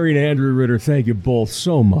 Mary and Andrew Ritter, thank you both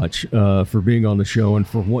so much for being on the show and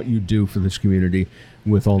for what you do for this community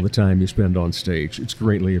with all the time you spend on stage. It's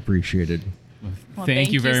greatly appreciated. Well,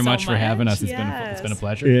 thank you very so much for having us. It's been a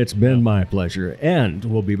pleasure. It's been my pleasure. And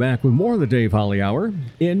we'll be back with more of the Dave Holly Hour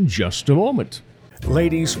in just a moment.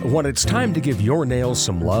 Ladies, when it's time to give your nails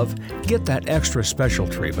some love, get that extra special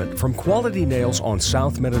treatment from Quality Nails on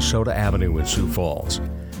South Minnesota Avenue in Sioux Falls.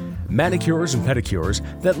 Manicures and pedicures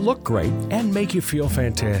that look great and make you feel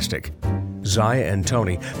fantastic. Zaya and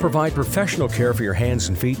Tony provide professional care for your hands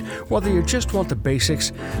and feet, whether you just want the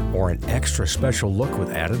basics or an extra special look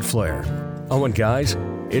with added flair. Oh, and guys,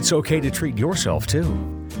 it's okay to treat yourself too.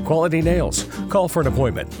 Quality Nails. Call for an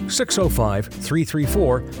appointment.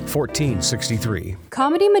 605-334-1463.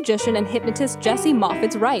 Comedy magician and hypnotist Jesse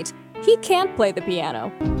Moffitt's right. He can't play the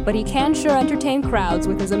piano, but he can sure entertain crowds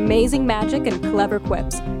with his amazing magic and clever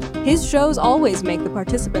quips. His shows always make the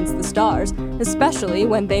participants the stars, especially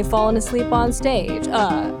when they've fallen asleep on stage.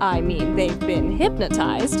 They've been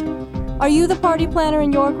hypnotized. Are you the party planner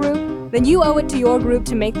in your group? Then you owe it to your group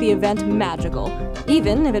to make the event magical,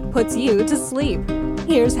 even if it puts you to sleep.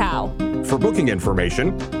 Here's how. For booking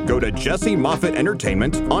information, go to Jesse Moffitt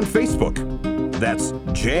Entertainment on Facebook. That's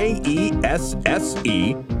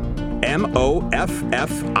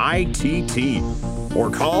JESSEMOFFITT.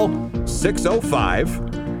 Or call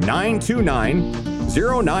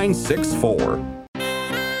 605-929-0964.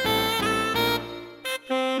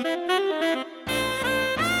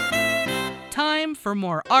 Time for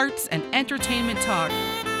more arts and entertainment talk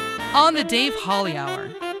on the Dave Holly Hour.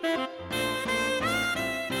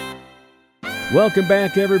 Welcome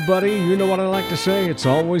back, everybody. You know what I like to say. It's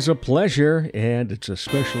always a pleasure, and it's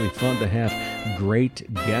especially fun to have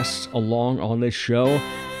great guests along on this show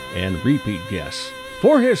and repeat guests.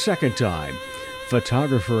 For his second time,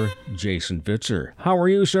 photographer Jason Pfitzer. How are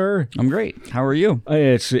you, sir? I'm great. How are you?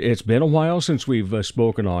 It's been a while since we've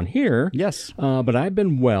spoken on here. Yes. But I've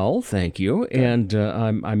been well, thank you. Good. And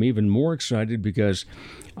I'm even more excited because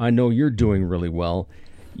I know you're doing really well.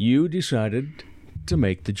 You decided to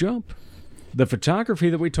make the jump. The photography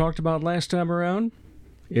that we talked about last time around,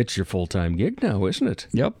 It's your full-time gig now, isn't it?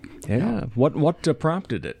 Yep. Yeah. What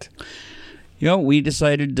prompted it? We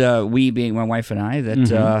decided, we being my wife and I,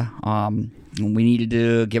 that we needed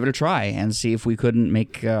to give it a try and see if we couldn't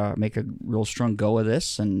make a real strong go of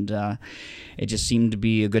this. And it just seemed to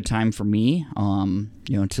be a good time for me,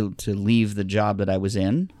 to leave the job that I was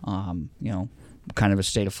in. Kind of a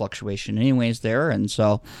state of fluctuation, anyways. There, and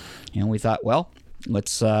so, we thought, well,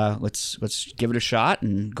 let's give it a shot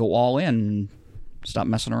and go all in and stop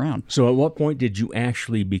messing around. So, at what point did you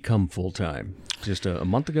actually become full-time? Just a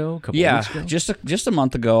month ago, a couple weeks ago? just a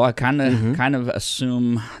month ago. I kind of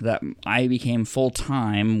assume that I became full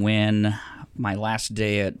time when my last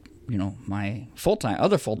day at my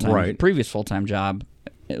previous full time job,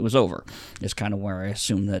 it was over. It's kind of where I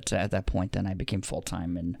assumed that at that point then I became full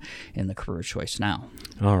time in the career choice now.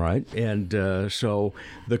 All right, and so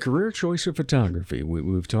the career choice of photography.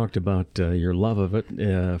 We've talked about your love of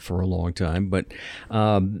it for a long time, but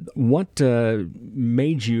what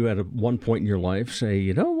made you at one point in your life say,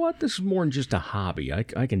 you know what, this is more than just a hobby. I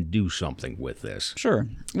can do something with this. Sure.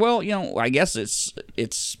 Well, I guess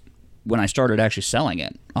it's when I started actually selling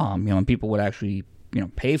it. When people would actually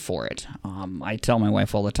pay for it. I tell my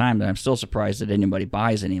wife all the time that I'm still surprised that anybody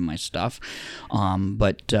buys any of my stuff.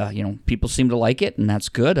 But people seem to like it, and that's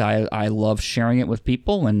good. I love sharing it with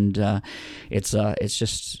people, and it's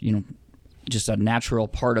just just a natural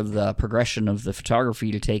part of the progression of the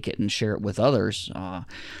photography to take it and share it with others.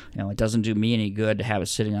 It doesn't do me any good to have it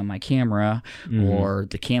sitting on my camera or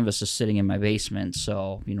the canvas is sitting in my basement.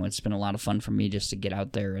 So, it's been a lot of fun for me just to get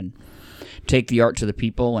out there and take the art to the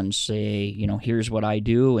people and say, here's what I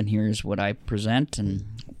do and here's what I present, and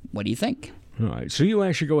what do you think? All right. So you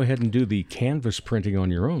actually go ahead and do the canvas printing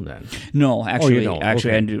on your own then? No, actually, you don't.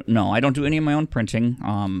 Okay. I I don't do any of my own printing.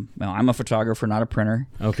 I'm a photographer, not a printer.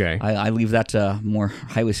 Okay. I leave that to more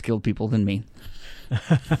highly skilled people than me.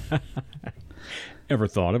 Ever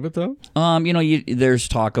thought of it though? There's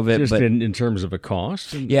talk of it, just but in terms of a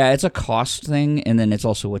cost. Yeah, it's a cost thing, and then it's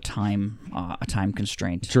also a time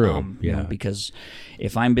constraint. True. Because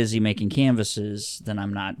if I'm busy making canvases, then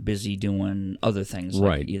I'm not busy doing other things,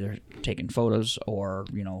 like either taking photos or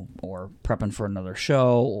prepping for another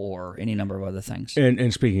show or any number of other things.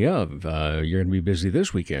 And speaking of, you're going to be busy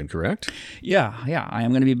this weekend, correct? Yeah, I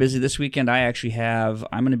am going to be busy this weekend. I'm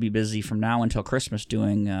going to be busy from now until Christmas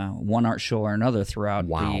doing one art show or another throughout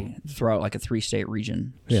like a 3-state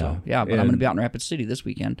region. Yeah. So, but I'm going to be out in Rapid City this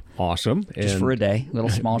weekend. Awesome. Just for a day, little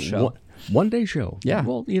small show. One-day show. Yeah.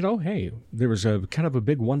 Well, hey, there was a kind of a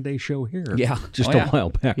big one-day show here. Yeah. Just a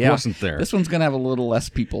while back, wasn't there? This one's going to have a little less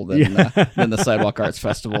people than the Sidewalk Arts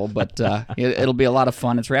Festival, but it'll be a lot of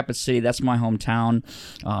fun. It's Rapid City. That's my hometown.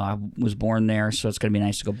 I was born there, so it's going to be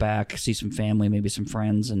nice to go back, see some family, maybe some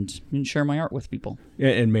friends, and share my art with people.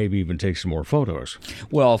 And maybe even take some more photos.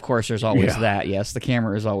 Well, of course, there's always that. Yes, the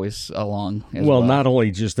camera is always along as well. Well, not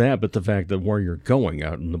only just that, but the fact that where you're going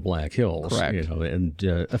out in the Black Hills. Correct. And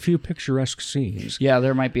a few picturesque scenes. Yeah,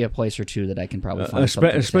 there might be a place or two that I can probably find.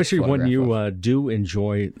 Especially when you do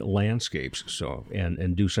enjoy landscapes,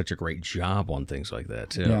 and do such a great job on things like that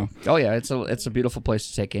too. Yeah. Oh yeah, it's a beautiful place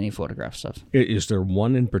to take any photograph stuff. Is there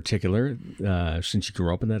one in particular, since you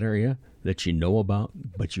grew up in that area, that you know about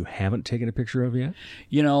but you haven't taken a picture of yet?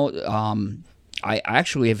 I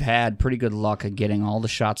actually have had pretty good luck at getting all the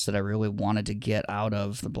shots that I really wanted to get out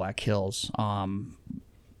of the Black Hills.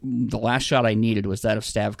 The last shot I needed was that of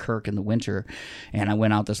Stav Kirk in the winter, and I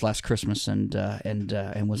went out this last Christmas and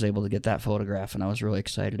was able to get that photograph, and I was really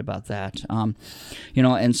excited about that.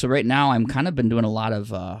 And so right now I'm kind of been doing a lot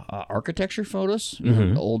of architecture photos,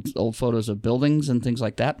 old photos of buildings and things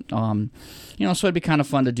like that. So it'd be kind of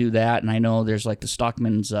fun to do that. And I know there's like there's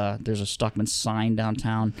a Stockman's sign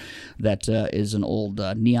downtown that is an old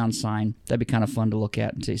neon sign. That'd be kind of fun to look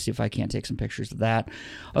at and see if I can't take some pictures of that.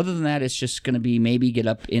 Other than that, it's just going to be maybe get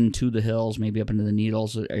up into the hills, maybe up into the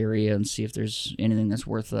Needles area, and see if there's anything that's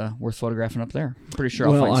worth photographing up there. I'm pretty sure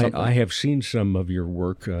I'll find something. I have seen some of your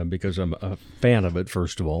work because I'm a fan of it,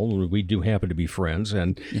 first of all. We do happen to be friends,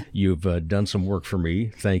 and you've done some work for me.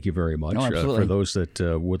 Thank you very much. No, absolutely. For those that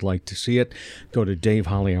would like to see it, go to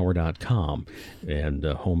DaveHolleyhour.com, and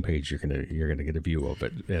homepage you're gonna get a view of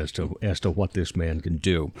it as to what this man can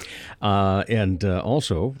do. And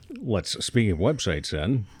also, speaking of websites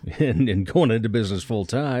then, and going into business full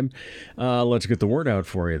time, let's get the word out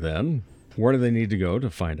for you then. Where do they need to go to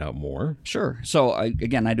find out more? Sure. So, I do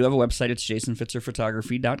have a website. It's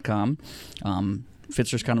jasonpfitzerphotography.com.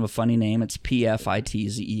 Pfitzer's kind of a funny name. It's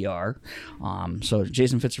Pfitzer. So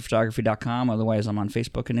jasonpfitzerphotography.com. Otherwise, I'm on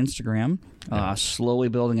Facebook and Instagram. Slowly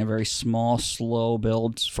building a very slow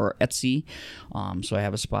build for Etsy. So I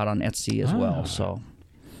have a spot on Etsy as well. So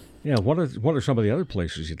Yeah, what are some of the other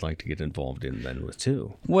places you'd like to get involved in then with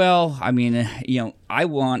too? Well, I mean, I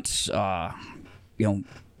want,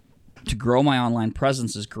 to grow my online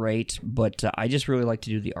presence is great, but I just really like to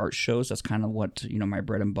do the art shows. That's kind of what my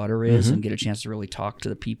bread and butter is, and get a chance to really talk to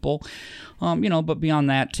the people. But beyond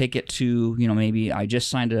that, take it to maybe I just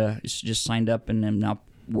signed up and am now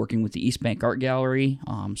working with the East Bank Art Gallery,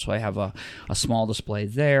 so I have a small display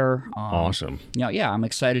there. Awesome. Yeah, I'm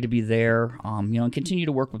excited to be there. And continue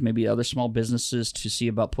to work with maybe other small businesses to see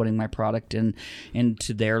about putting my product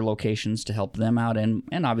into their locations to help them out, and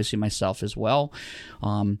obviously myself as well.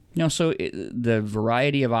 So the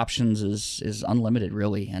variety of options is unlimited,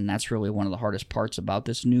 really, and that's really one of the hardest parts about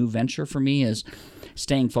this new venture for me is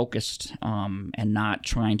staying focused and not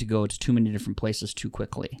trying to go to too many different places too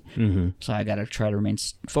quickly. So I got to try to remain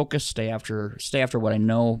focused, stay after what I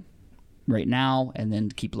know right now, and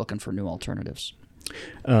then keep looking for new alternatives.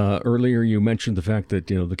 Earlier you mentioned the fact that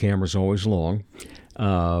the camera's always long,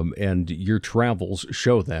 and your travels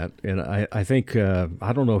show that. And I think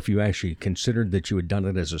I don't know if you actually considered that you had done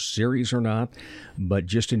it as a series or not, but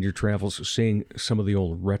just in your travels, seeing some of the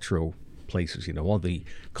old retro places, all the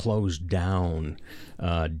closed down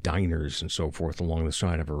diners and so forth along the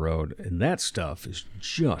side of a road, and that stuff is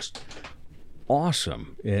just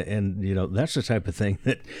awesome. And that's the type of thing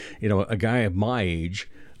that a guy of my age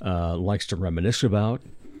likes to reminisce about,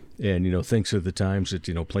 and thinks of the times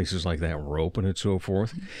that places like that were open and so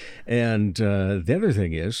forth. And the other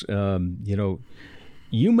thing is,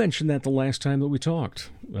 you mentioned that the last time that we talked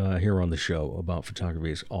here on the show about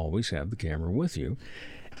photography is always have the camera with you.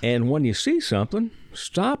 And when you see something,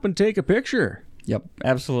 stop and take a picture. Yep,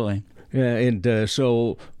 absolutely. And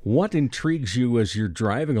so what intrigues you as you're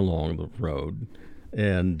driving along the road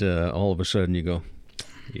and all of a sudden you go,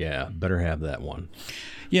 yeah, better have that one?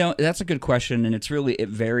 That's a good question, and it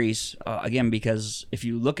varies, again, because if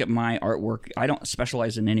you look at my artwork, I don't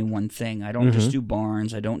specialize in any one thing. I don't just do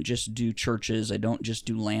barns. I don't just do churches. I don't just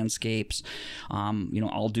do landscapes.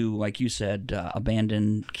 I'll do, like you said,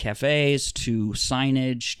 abandoned cafes to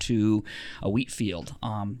signage to a wheat field.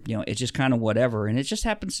 It's just kind of whatever, and it just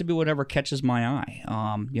happens to be whatever catches my eye.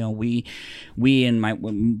 We being my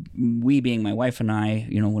wife and I,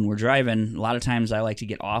 when we're driving, a lot of times I like to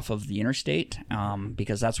get off of the interstate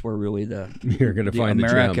because that's where really you're going to find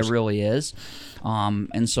America the gems. really is.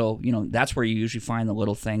 And so, that's where you usually find the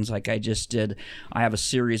little things. Like I have a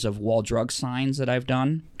series of wall drug signs that I've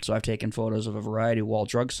done. So I've taken photos of a variety of wall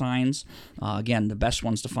drug signs. Again, the best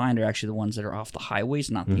ones to find are actually the ones that are off the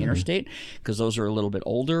highways, not the interstate, because those are a little bit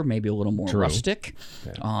older, maybe a little more rustic.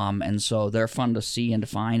 Yeah. And so they're fun to see and to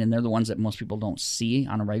find, and they're the ones that most people don't see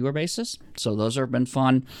on a regular basis. So those have been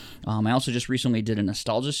fun. I also just recently did a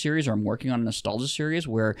nostalgia series, or I'm working on a nostalgia series,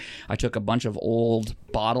 where I took a bunch of old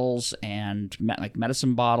bottles and like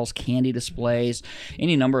medicine bottles, candy displays,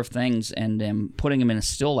 any number of things, and putting them in a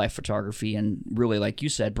still life photography, and really, like you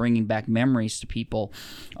said, bringing back memories to people.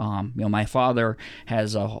 My father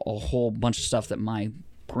has a whole bunch of stuff that my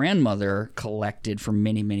grandmother collected for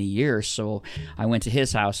many, many years. So I went to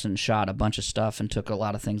his house and shot a bunch of stuff and took a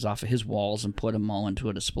lot of things off of his walls and put them all into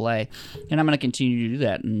a display. And I'm going to continue to do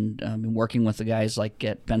that. And I've been working with the guys like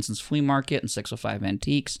at Benson's Flea Market and 605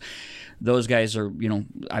 Antiques. Those guys are,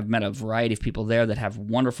 I've met a variety of people there that have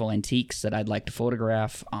wonderful antiques that I'd like to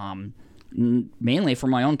photograph. Mainly for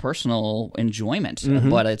my own personal enjoyment,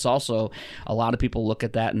 but it's also a lot of people look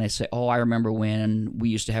at that and they say, "Oh, I remember when we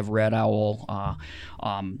used to have Red Owl,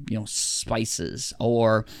 spices,"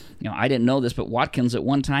 or I didn't know this, but Watkins at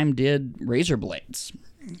one time did razor blades.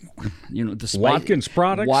 The Watkins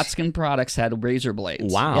products. Watkins products had razor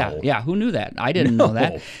blades. Wow. Yeah. Who knew that? I didn't know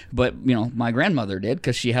that, but my grandmother did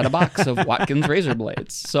because she had a box of Watkins razor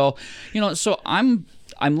blades. So so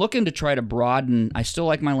I'm looking to try to broaden. I still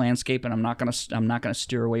like my landscape, and I'm not gonna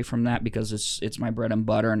steer away from that because it's my bread and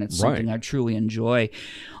butter, and it's something I truly enjoy.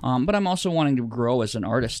 But I'm also wanting to grow as an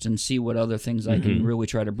artist and see what other things I can really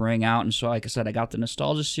try to bring out. And so, like I said, I got the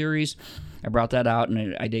nostalgia series. I brought that out,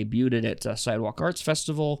 and I debuted it at Sidewalk Arts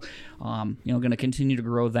Festival. Going to continue to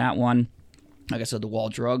grow that one. Like I said, the Wall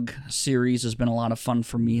Drug series has been a lot of fun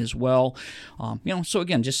for me as well. So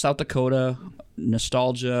again, just South Dakota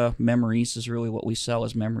nostalgia, memories is really what we sell,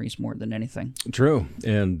 as memories more than anything. True.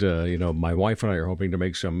 And, my wife and I are hoping to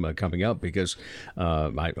make some coming up because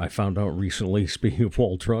I found out recently, speaking of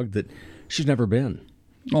Wall Drug, that she's never been.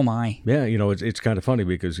 Oh, my. Yeah, it's kind of funny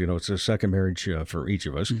because, it's a second marriage for each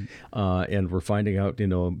of us. And we're finding out,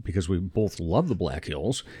 because we both love the Black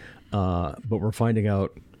Hills, but we're finding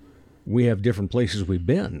out we have different places we've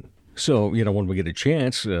been. So, when we get a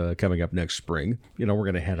chance coming up next spring, we're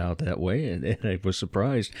going to head out that way. And I was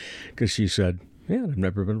surprised because she said, Yeah, I've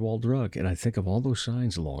never been to Wall Drug, and I think of all those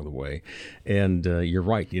signs along the way. And you're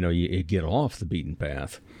right, you get off the beaten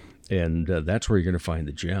path, and that's where you're going to find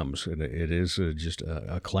the gems. And it is just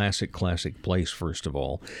a classic place, first of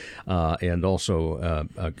all, and also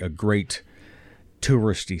a great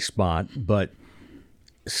touristy spot. But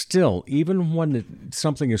still, even when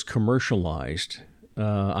something is commercialized,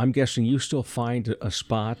 I'm guessing you still find a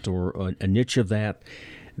spot or a niche of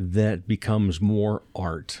that becomes more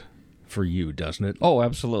art for you, doesn't it? Oh,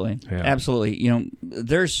 absolutely. Yeah. Absolutely.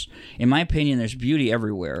 In my opinion, there's beauty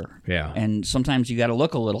everywhere. Yeah. And sometimes you got to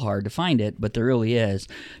look a little hard to find it, but there really is.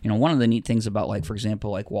 One of the neat things about, like, for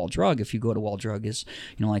example, like Wall Drug, if you go to Wall Drug, is,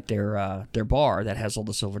 like their bar that has all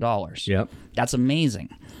the silver dollars. Yep. That's amazing.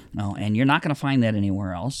 And you're not going to find that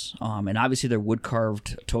anywhere else. And obviously their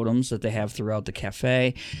wood-carved totems that they have throughout the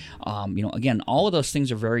cafe. Again, all of those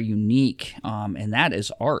things are very unique, and that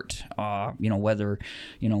is art. Whether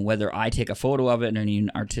I take a photo of it in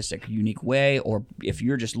an artistic, unique way, or if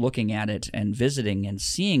you're just looking at it and visiting and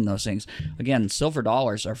seeing those things. Again, silver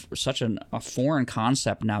dollars are such a foreign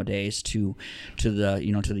concept nowadays to the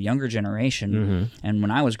younger generation. Mm-hmm. And when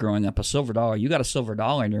I was growing up, you got a silver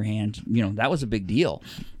dollar in your hand, that was a big deal.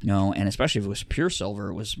 And especially if it was pure silver,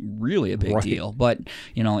 it was really a big deal. But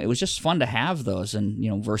it was just fun to have those,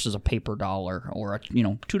 and versus a paper dollar or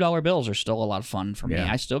 $2 bills are still a lot of fun for me.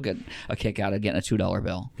 I still get a kick out of getting a $2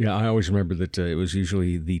 bill. Yeah, I always remember that it was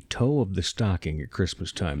usually the toe of the stocking at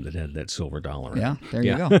Christmas time that had that silver dollar. Yeah, there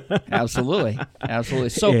you go. Absolutely.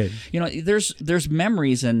 So there's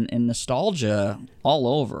memories and nostalgia all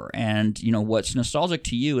over, and what's nostalgic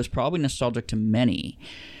to you is probably nostalgic to many.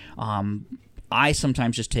 I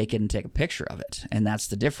sometimes just take it and take a picture of it, and that's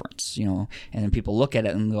the difference, and then people look at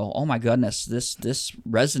it and go, oh my goodness, this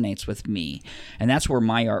resonates with me. And that's where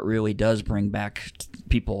my art really does bring back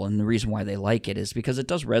people, and the reason why they like it is because it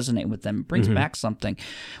does resonate with them. It brings back something,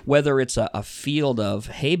 whether it's a field of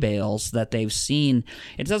hay bales that they've seen.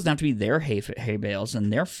 It doesn't have to be their hay bales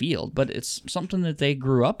in their field, but it's something that they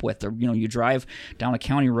grew up with. Or, you drive down a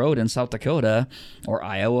county road in South Dakota or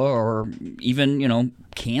Iowa or even,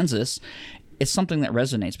 Kansas. It's something that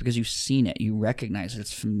resonates because you've seen it, you recognize it,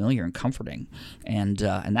 it's familiar and comforting, and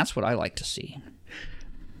that's what I like to see.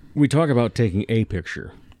 We talk about taking a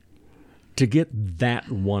picture. To get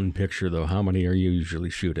that one picture, though, how many are you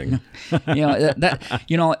usually shooting?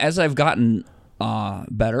 As I've gotten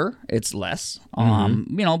better, it's less.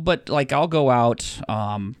 But like I'll go out.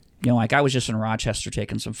 Like I was just in Rochester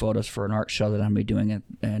taking some photos for an art show that I'm going to be doing at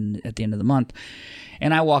the end of the month.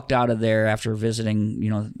 And I walked out of there after visiting,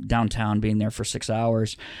 downtown, being there for 6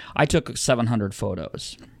 hours. I took 700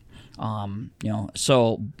 photos.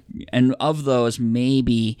 So, and of those,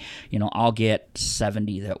 maybe, I'll get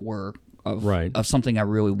 70 that were of something I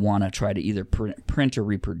really want to try to either print or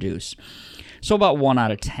reproduce. So about 1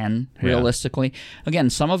 out of 10, realistically.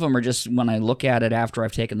 Again, some of them are just, when I look at it after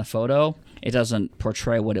I've taken the photo, it doesn't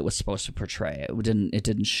portray what it was supposed to portray. It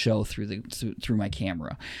didn't show through my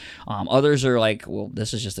camera. Others are like, well,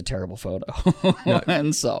 this is just a terrible photo.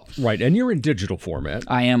 And so. Right, and you're in digital format.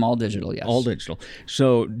 I am all digital, yes. All digital.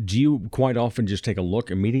 So do you quite often just take a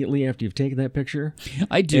look immediately after you've taken that picture?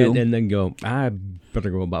 I do. And then go, I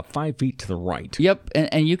better go about 5 feet to the right. Yep,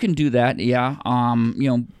 and you can do that, yeah.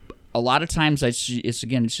 A lot of times it's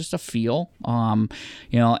just a feel,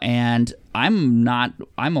 and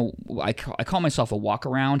I call myself a walk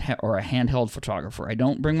around or a handheld photographer. I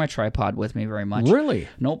don't bring my tripod with me very much. Really?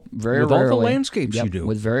 Nope. Very with rarely. With all the landscapes you do.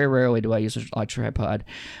 With very rarely do I use a tripod.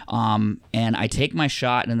 And I take my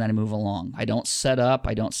shot and then I move along. I don't set up.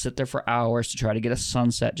 I don't sit there for hours to try to get a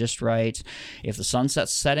sunset just right. If the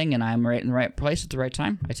sunset's setting and I'm right in the right place at the right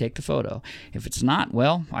time, I take the photo. If it's not,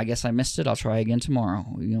 well, I guess I missed it. I'll try again tomorrow.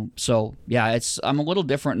 So yeah, I'm a little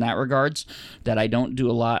different in that regards. That I don't do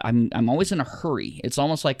a lot. I'm always in a hurry. It's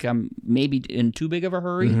almost like I'm maybe in too big of a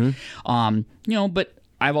hurry. But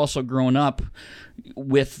I've also grown up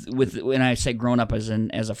with when I say grown up as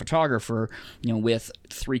a photographer, with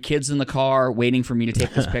 3 kids in the car waiting for me to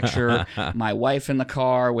take this picture, my wife in the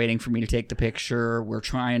car waiting for me to take the picture. We're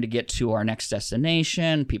trying to get to our next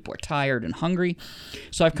destination. People are tired and hungry.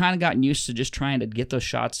 So I've kind of gotten used to just trying to get those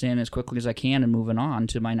shots in as quickly as I can and moving on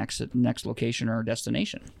to my next location or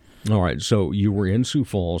destination. All right, so you were in Sioux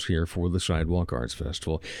Falls here for the Sidewalk Arts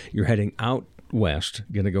Festival. You're heading out west,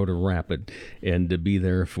 going to go to Rapid, and to be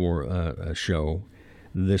there for a show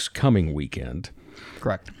this coming weekend.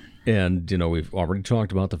 Correct. And, we've already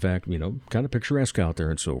talked about the fact, kind of picturesque out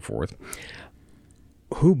there and so forth.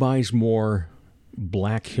 Who buys more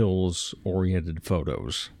Black Hills-oriented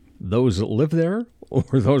photos? Those that live there, or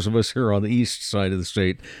those of us here on the east side of the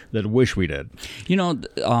state that wish we did?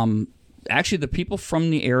 Actually, the people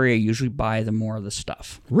from the area usually buy the more of the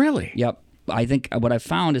stuff. Really? Yep. I think what I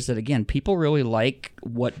found is that, again, people really like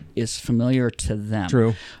what is familiar to them.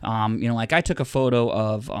 True. Like I took a photo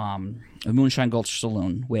of the Moonshine Gulch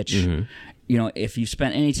Saloon, which, if you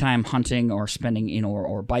spent any time hunting or spending,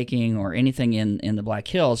 or biking or anything in the Black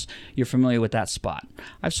Hills, you're familiar with that spot.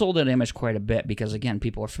 I've sold that image quite a bit because, again,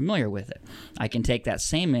 people are familiar with it. I can take that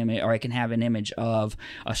same image, or I can have an image of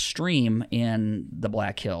a stream in the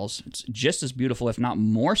Black Hills. It's just as beautiful, if not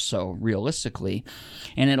more so, realistically,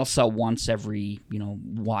 and it'll sell once every,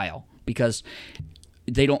 while, because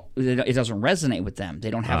it doesn't resonate with them. They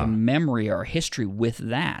don't have a memory or a history with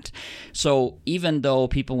that. So even though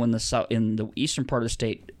people in the eastern part of the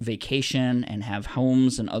state vacation and have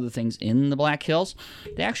homes and other things in the Black Hills,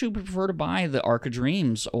 they actually prefer to buy the Arc of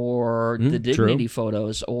Dreams or the Dignity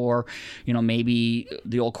photos, or maybe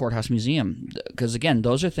the old Courthouse Museum, because again,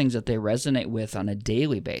 those are things that they resonate with on a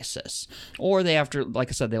daily basis. Or they like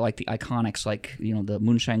I said, they like the iconics, like the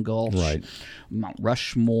Moonshine Gulch, right, Mount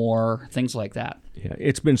Rushmore, things like that. Yeah,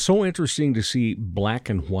 it's been so interesting to see black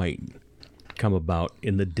and white come about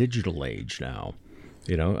in the digital age now.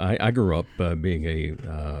 I grew up being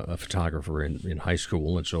a photographer in high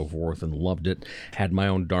school and so forth, and loved it. Had my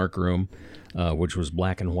own darkroom, which was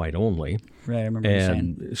black and white only. Right, I remember you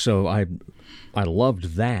saying. And so I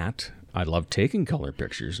loved that. I loved taking color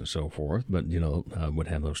pictures and so forth, but, would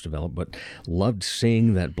have those develop, but loved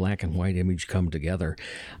seeing that black and white image come together.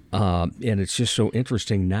 And it's just so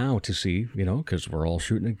interesting now to see, because we're all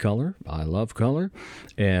shooting in color. I love color.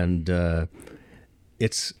 And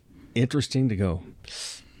it's interesting to go,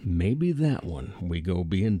 maybe that one we go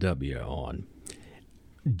B&W on.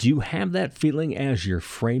 Do you have that feeling as you're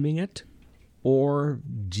framing it? Or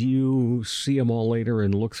do you see them all later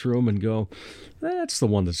and look through them and go, that's the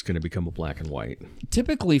one that's going to become a black and white?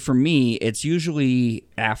 Typically, for me, it's usually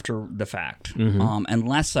after the fact,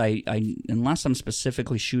 unless I'm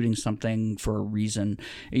specifically shooting something for a reason.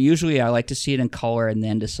 Usually, I like to see it in color and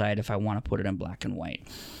then decide if I want to put it in black and white.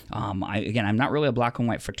 I'm not really a black and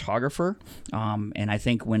white photographer, and I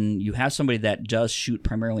think when you have somebody that does shoot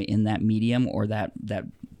primarily in that medium or that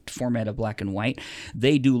format of black and white,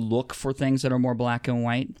 they do look for things that are more black and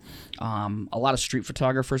white. A lot of street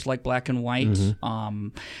photographers like black and white.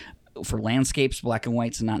 For landscapes, black and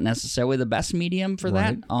white's not necessarily the best medium for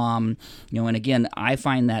that. And again, I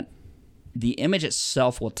find that the image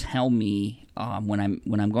itself will tell me when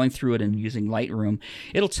I'm going through it and using Lightroom,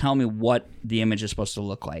 it'll tell me what the image is supposed to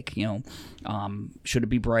look like. Should it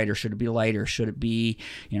be brighter? Should it be lighter? Should it be,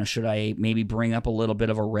 should I maybe bring up a little bit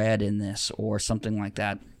of a red in this or something like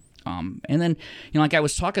that? And then, like I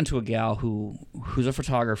was talking to a gal who's a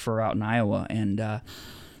photographer out in Iowa, and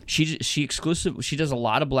she does a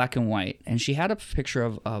lot of black and white, and she had a picture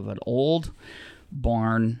of an old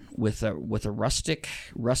barn with a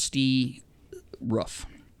rusty roof,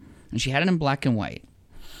 and she had it in black and white,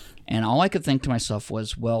 and all I could think to myself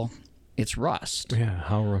was, well, it's rust. Yeah,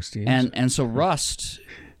 how rusty is it? And so rust,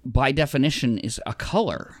 by definition, is a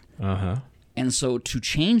color. And so to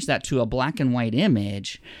change that to a black and white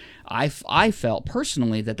image, I felt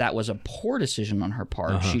personally that was a poor decision on her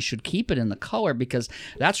part. She should keep it in the color, because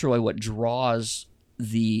that's really what draws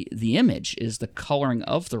the image, is the coloring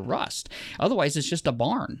of the rust. Otherwise, it's just a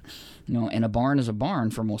barn, and a barn is a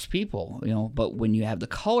barn for most people, but when you have the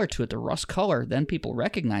color to it, the rust color, then people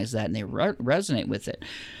recognize that and they resonate with it.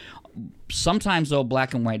 Sometimes, though,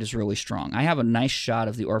 black and white is really strong. I have a nice shot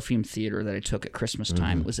of the Orpheum Theater that I took at Christmas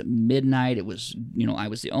time. It was at midnight. It was, I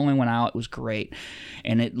was the only one out. It was great.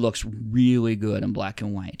 And it looks really good in black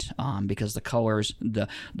and white because the colors, the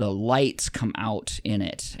lights come out in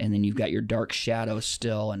it. And then you've got your dark shadows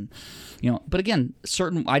still. And, but again,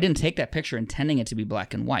 I didn't take that picture intending it to be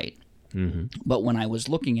black and white. But when I was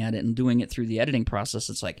looking at it and doing it through the editing process,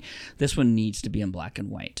 it's like, this one needs to be in black and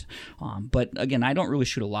white. But again, I don't really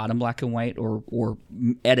shoot a lot in black and white or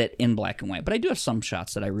edit in black and white. But I do have some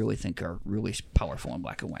shots that I really think are really powerful in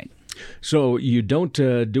black and white. So you don't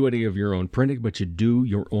do any of your own printing, but you do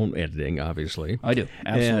your own editing, obviously. I do,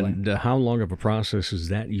 absolutely. And how long of a process is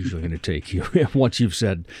that usually going to take you? Once you've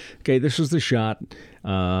said, okay, this is the shot,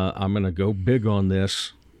 I'm going to go big on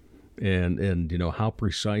this. And how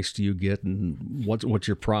precise do you get, and what's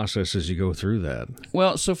your process as you go through that?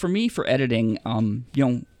 Well, so for me, for editing,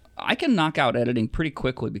 I can knock out editing pretty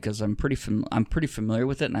quickly because I'm pretty familiar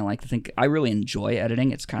with it, and I like to think I really enjoy editing.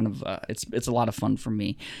 It's kind of it's a lot of fun for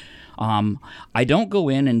me. I don't go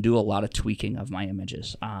in and do a lot of tweaking of my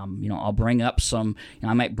images. I'll bring up some,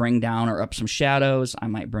 I might bring down or up some shadows. I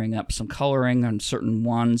might bring up some coloring on certain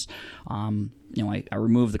ones. I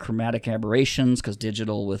remove the chromatic aberrations because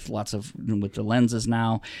digital with the lenses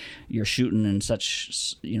now, you're shooting in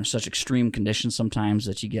such extreme conditions sometimes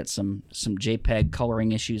that you get some JPEG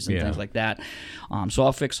coloring issues and things like that. So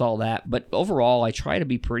I'll fix all that. But overall, I try to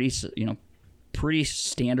be pretty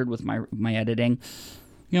standard with my editing.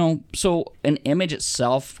 So an image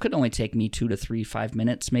itself could only take me 2 to 5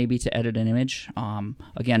 minutes maybe to edit an image.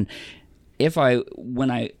 Again,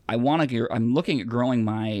 I'm looking at growing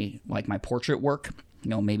my portrait work,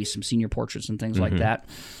 maybe some senior portraits and things like that.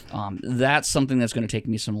 That's something that's going to take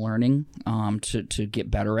me some learning to get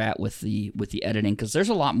better at with the editing, because there's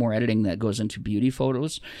a lot more editing that goes into beauty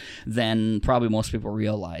photos than probably most people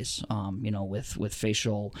realize. With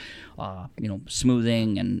facial,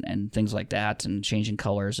 smoothing and things like that, and changing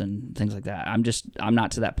colors and things like that. I'm not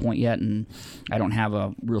to that point yet, and I don't have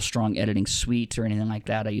a real strong editing suite or anything like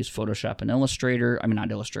that. I use Photoshop and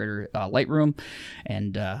Lightroom,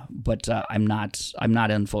 and but I'm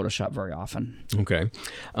not in Photoshop very often. Okay.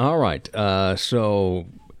 All right. So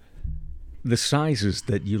the sizes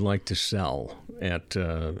that you like to sell at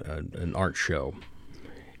an art show,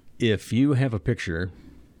 if you have a picture,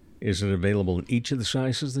 is it available in each of the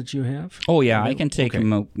sizes that you have? Oh, yeah. I can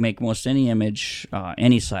make most any image,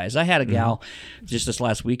 any size. I had a gal just this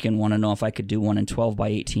last weekend want to know if I could do one in 12 by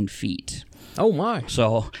 18 feet. Oh, my.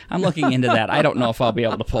 So I'm looking into that. I don't know if I'll be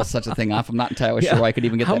able to pull such a thing off. I'm not entirely sure I could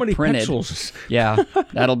even get that printed. How many pixels? Yeah,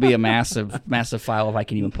 that'll be a massive file if I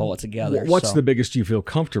can even pull it together. What's the biggest you feel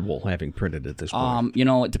comfortable having printed at this point?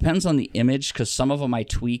 It depends on the image, because some of them I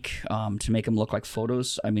tweak to make them look like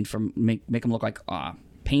photos. I mean, make them look like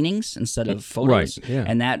paintings instead of photos, right? Yeah.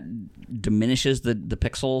 And that diminishes the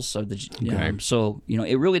pixels of the. So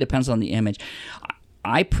it really depends on the image.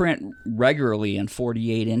 I print regularly in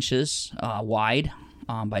 48 inches wide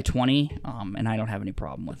by 20, and I don't have any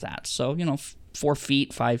problem with that. So 4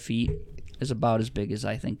 feet, 5 feet is about as big as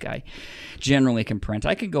I think I generally can print.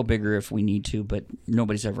 I could go bigger if we need to, but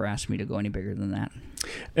nobody's ever asked me to go any bigger than that.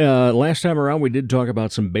 Last time around, we did talk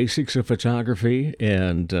about some basics of photography,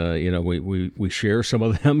 and we share some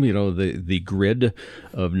of them. The grid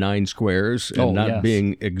of 9 squares and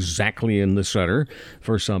being exactly in the center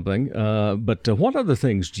for something. But what other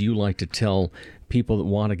things do you like to tell people that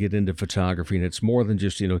want to get into photography? And it's more than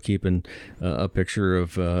just keeping a picture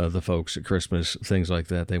of the folks at Christmas, things like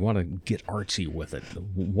that. They want to get artsy with it.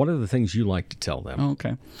 What are the things you like to tell them?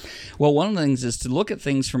 Okay. Well, one of the things is to look at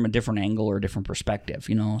things from a different angle or a different perspective.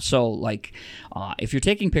 So like if you're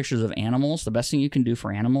taking pictures of animals, the best thing you can do for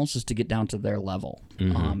animals is to get down to their level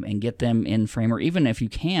and get them in frame. Or even if you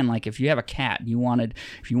can, like if you have a cat, if you want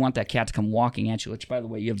that cat to come walking at you, which by the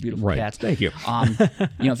way, you have beautiful cats. Thank you.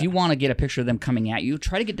 If you want to get a picture of them coming at you,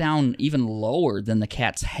 try to get down even lower than the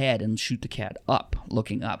cat's head and shoot the cat up,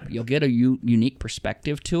 looking up. You'll get a unique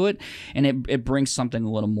perspective to it, and it brings something a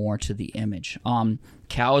little more to the image.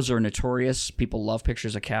 Cows are notorious. People love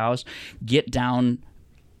pictures of cows. Get down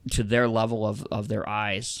to their level of their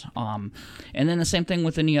eyes. And then the same thing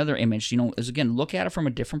with any other image, is again, look at it from a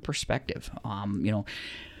different perspective. I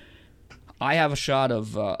have a shot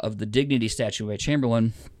of the Dignity statue by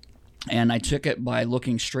Chamberlain, and I took it by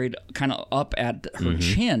looking straight kind of up at her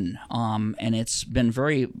chin, and it's been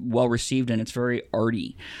very well received, and it's very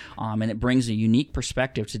arty, and it brings a unique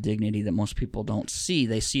perspective to Dignity that most people don't see.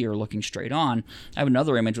 They see her looking straight on. I have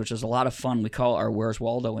another image which is a lot of fun. We call our Where's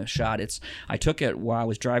Waldo shot. I took it while I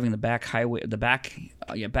was driving the back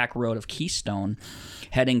road of Keystone,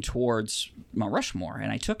 heading towards Mount Rushmore,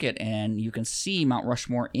 and I took it, and you can see Mount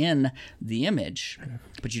Rushmore in the image,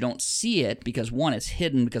 but you don't see it because one, it's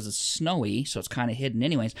hidden because it's snowy, so it's kind of hidden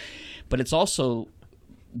anyways, but it's also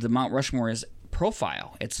the Mount Rushmore is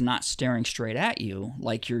profile. It's not staring straight at you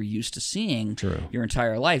like you're used to seeing your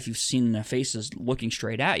entire life. You've seen the faces looking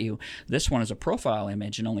straight at you. This one is a profile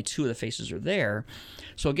image, and only 2 of the faces are there.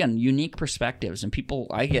 So again, unique perspectives, and people.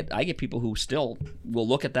 I get people who still will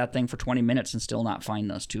look at that thing for 20 minutes and still not find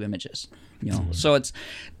those 2 images. So it's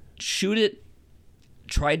shoot it.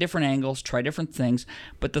 Try different angles, try different things.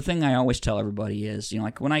 But the thing I always tell everybody is,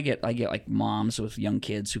 like when I get like moms with young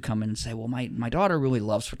kids who come in and say, well, my daughter really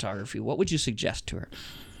loves photography. What would you suggest to her?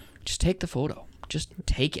 Just take the photo. Just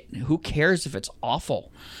take it. Who cares if it's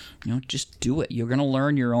awful? Just do it. You're going to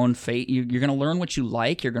learn your own fate. You're going to learn what you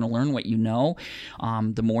like. You're going to learn what you know.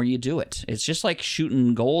 The more you do it, it's just like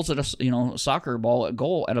shooting goals at a soccer ball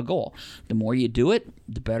at a goal. The more you do it,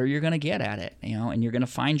 the better you're going to get at it. And you're going to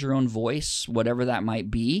find your own voice, whatever that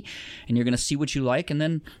might be, and you're going to see what you like, and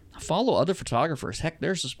then follow other photographers. Heck,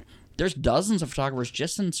 there's there's dozens of photographers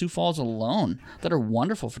just in Sioux Falls alone that are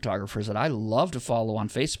wonderful photographers that I love to follow on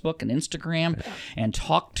Facebook and Instagram and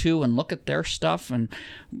talk to and look at their stuff. And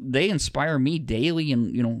they inspire me daily,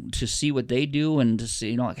 and, you know, to see what they do and to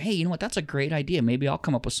see, you know, like, hey, you know what, that's a great idea. Maybe I'll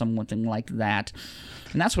come up with something like that.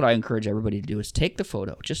 And that's what I encourage everybody to do, is take the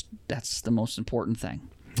photo. Just, that's the most important thing.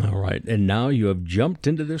 All right. And now you have jumped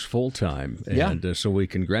into this full time. And Yeah. So we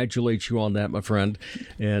congratulate you on that, my friend.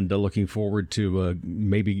 And looking forward to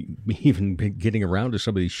maybe even getting around to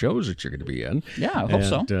some of these shows that you're going to be in. Yeah, I hope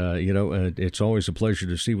so. You know, it's always a pleasure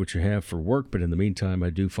to see what you have for work. But in the meantime, I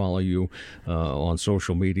do follow you on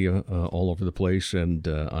social media all over the place. And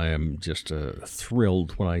I am just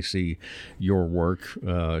thrilled when I see your work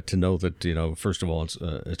to know that, you know, first of all,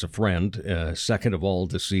 it's a friend. Second of all,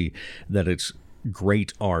 to see that it's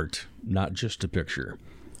great art, not just a picture.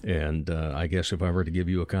 And I guess if I were to give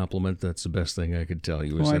you a compliment, that's the best thing I could tell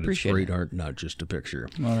you, is that it's great art, not just a picture.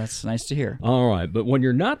 Well, that's nice to hear. All right. But when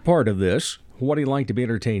you're not part of this, what do you like to be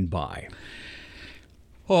entertained by?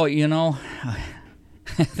 Well, you know,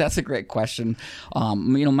 that's a great question.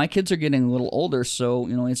 You know, my kids are getting a little older, so,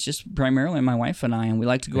 you know, it's just primarily my wife and I, and we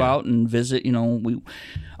like to go out and visit, you know,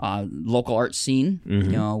 local art scene. You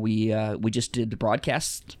know, we just did the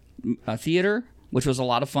broadcast theater, which was a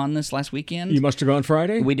lot of fun this last weekend. You must have gone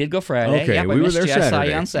Friday? We did go Friday. Okay, Yep, we were there Saturday. I saw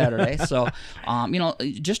you on Saturday. So, you know,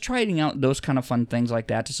 just trying out those kind of fun things like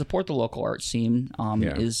that to support the local art scene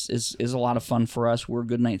is a lot of fun for us. We're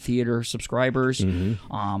Good Night Theater subscribers, you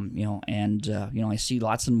know, and you know, I see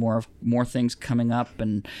lots and more things coming up,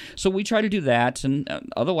 and so we try to do that. And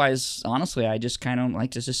otherwise, honestly, I just kind of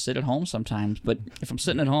like to just sit at home sometimes. But if I'm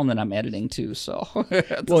sitting at home, then I'm editing too. So,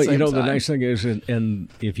 well, you know, the nice thing is, and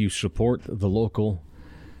if you support the local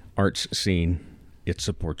arts scene, it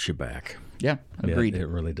supports you back. Yeah, agreed. It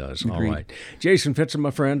really does. Agreed. All right. Jason Pfitzer, my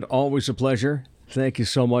friend, always a pleasure. Thank you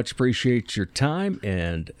so much. Appreciate your time,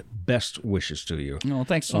 and best wishes to you. Well,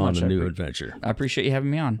 thanks so much. On a new adventure. I appreciate you having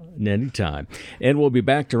me on. Anytime. And we'll be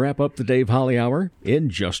back to wrap up the Dave Holly Hour in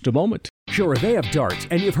just a moment. Sure, they have darts,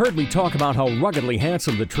 and you've heard me talk about how ruggedly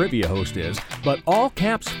handsome the trivia host is, but all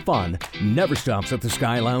caps fun never stops at the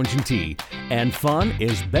Sky Lounge and Tea. And fun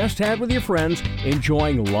is best had with your friends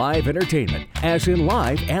enjoying live entertainment, as in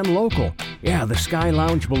live and local. Yeah, the Sky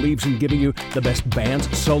Lounge believes in giving you the best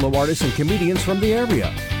bands, solo artists, and comedians from the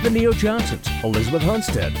area. The Neo Johnsons, Elizabeth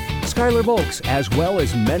Hunstead, Skylar Volks, as well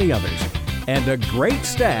as many others. And a great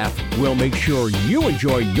staff will make sure you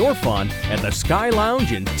enjoy your fun at the Sky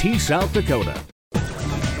Lounge in Tea, South Dakota.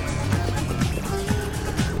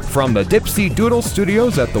 From the Dipsy Doodle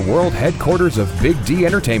Studios at the world headquarters of Big D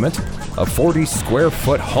Entertainment, a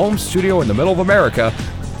 40-square-foot home studio in the middle of America,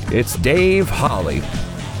 it's Dave Holly.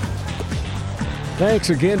 Thanks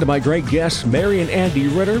again to my great guests, Mary and Andy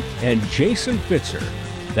Ritter and Jason Pfitzer.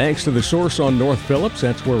 Thanks to the Source on North Phillips.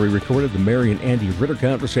 That's where we recorded the Mary and Andy Ritter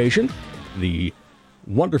conversation. The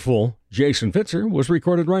wonderful Jason Pfitzer was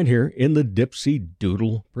recorded right here in the Dipsy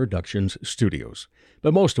Doodle Productions studios.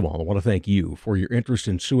 But most of all, I want to thank you for your interest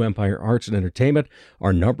in Sioux Empire Arts and Entertainment.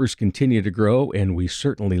 Our numbers continue to grow, and we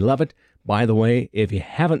certainly love it. By the way, if you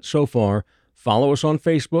haven't so far, follow us on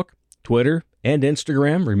Facebook, Twitter, and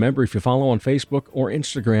Instagram. Remember, if you follow on Facebook or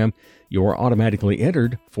Instagram, you are automatically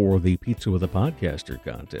entered for the Pizza with a Podcaster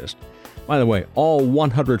contest. By the way, all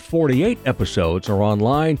 148 episodes are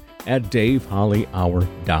online at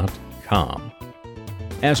DaveHollyHour.com.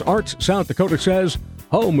 As Arts South Dakota says,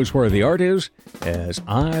 home is where the art is. As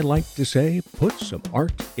I like to say, put some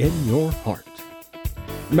art in your heart.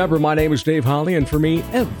 Remember, my name is Dave Holly, and for me,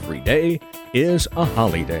 every day is a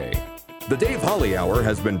holiday. The Dave Holly Hour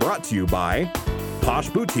has been brought to you by Posh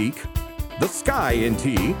Boutique, The Sky in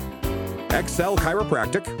Tea, XL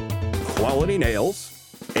Chiropractic, Quality Nails,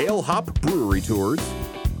 Ale Hop Brewery Tours,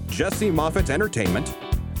 Jesse Moffitt Entertainment,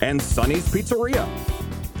 and Sonny's Pizzeria.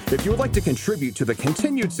 If you would like to contribute to the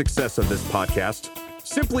continued success of this podcast,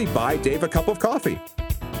 simply buy Dave a cup of coffee.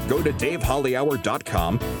 Go to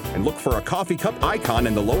DaveHollyHour.com and look for a coffee cup icon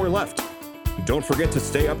in the lower left. Don't forget to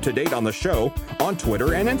stay up to date on the show on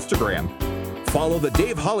Twitter and Instagram. Follow the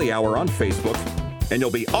Dave Holly Hour on Facebook, and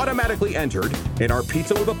you'll be automatically entered in our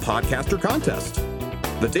Pizza with a Podcaster contest.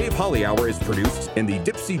 The Dave Holly Hour is produced in the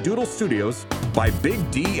Dipsy Doodle Studios by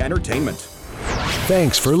Big D Entertainment.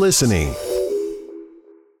 Thanks for listening.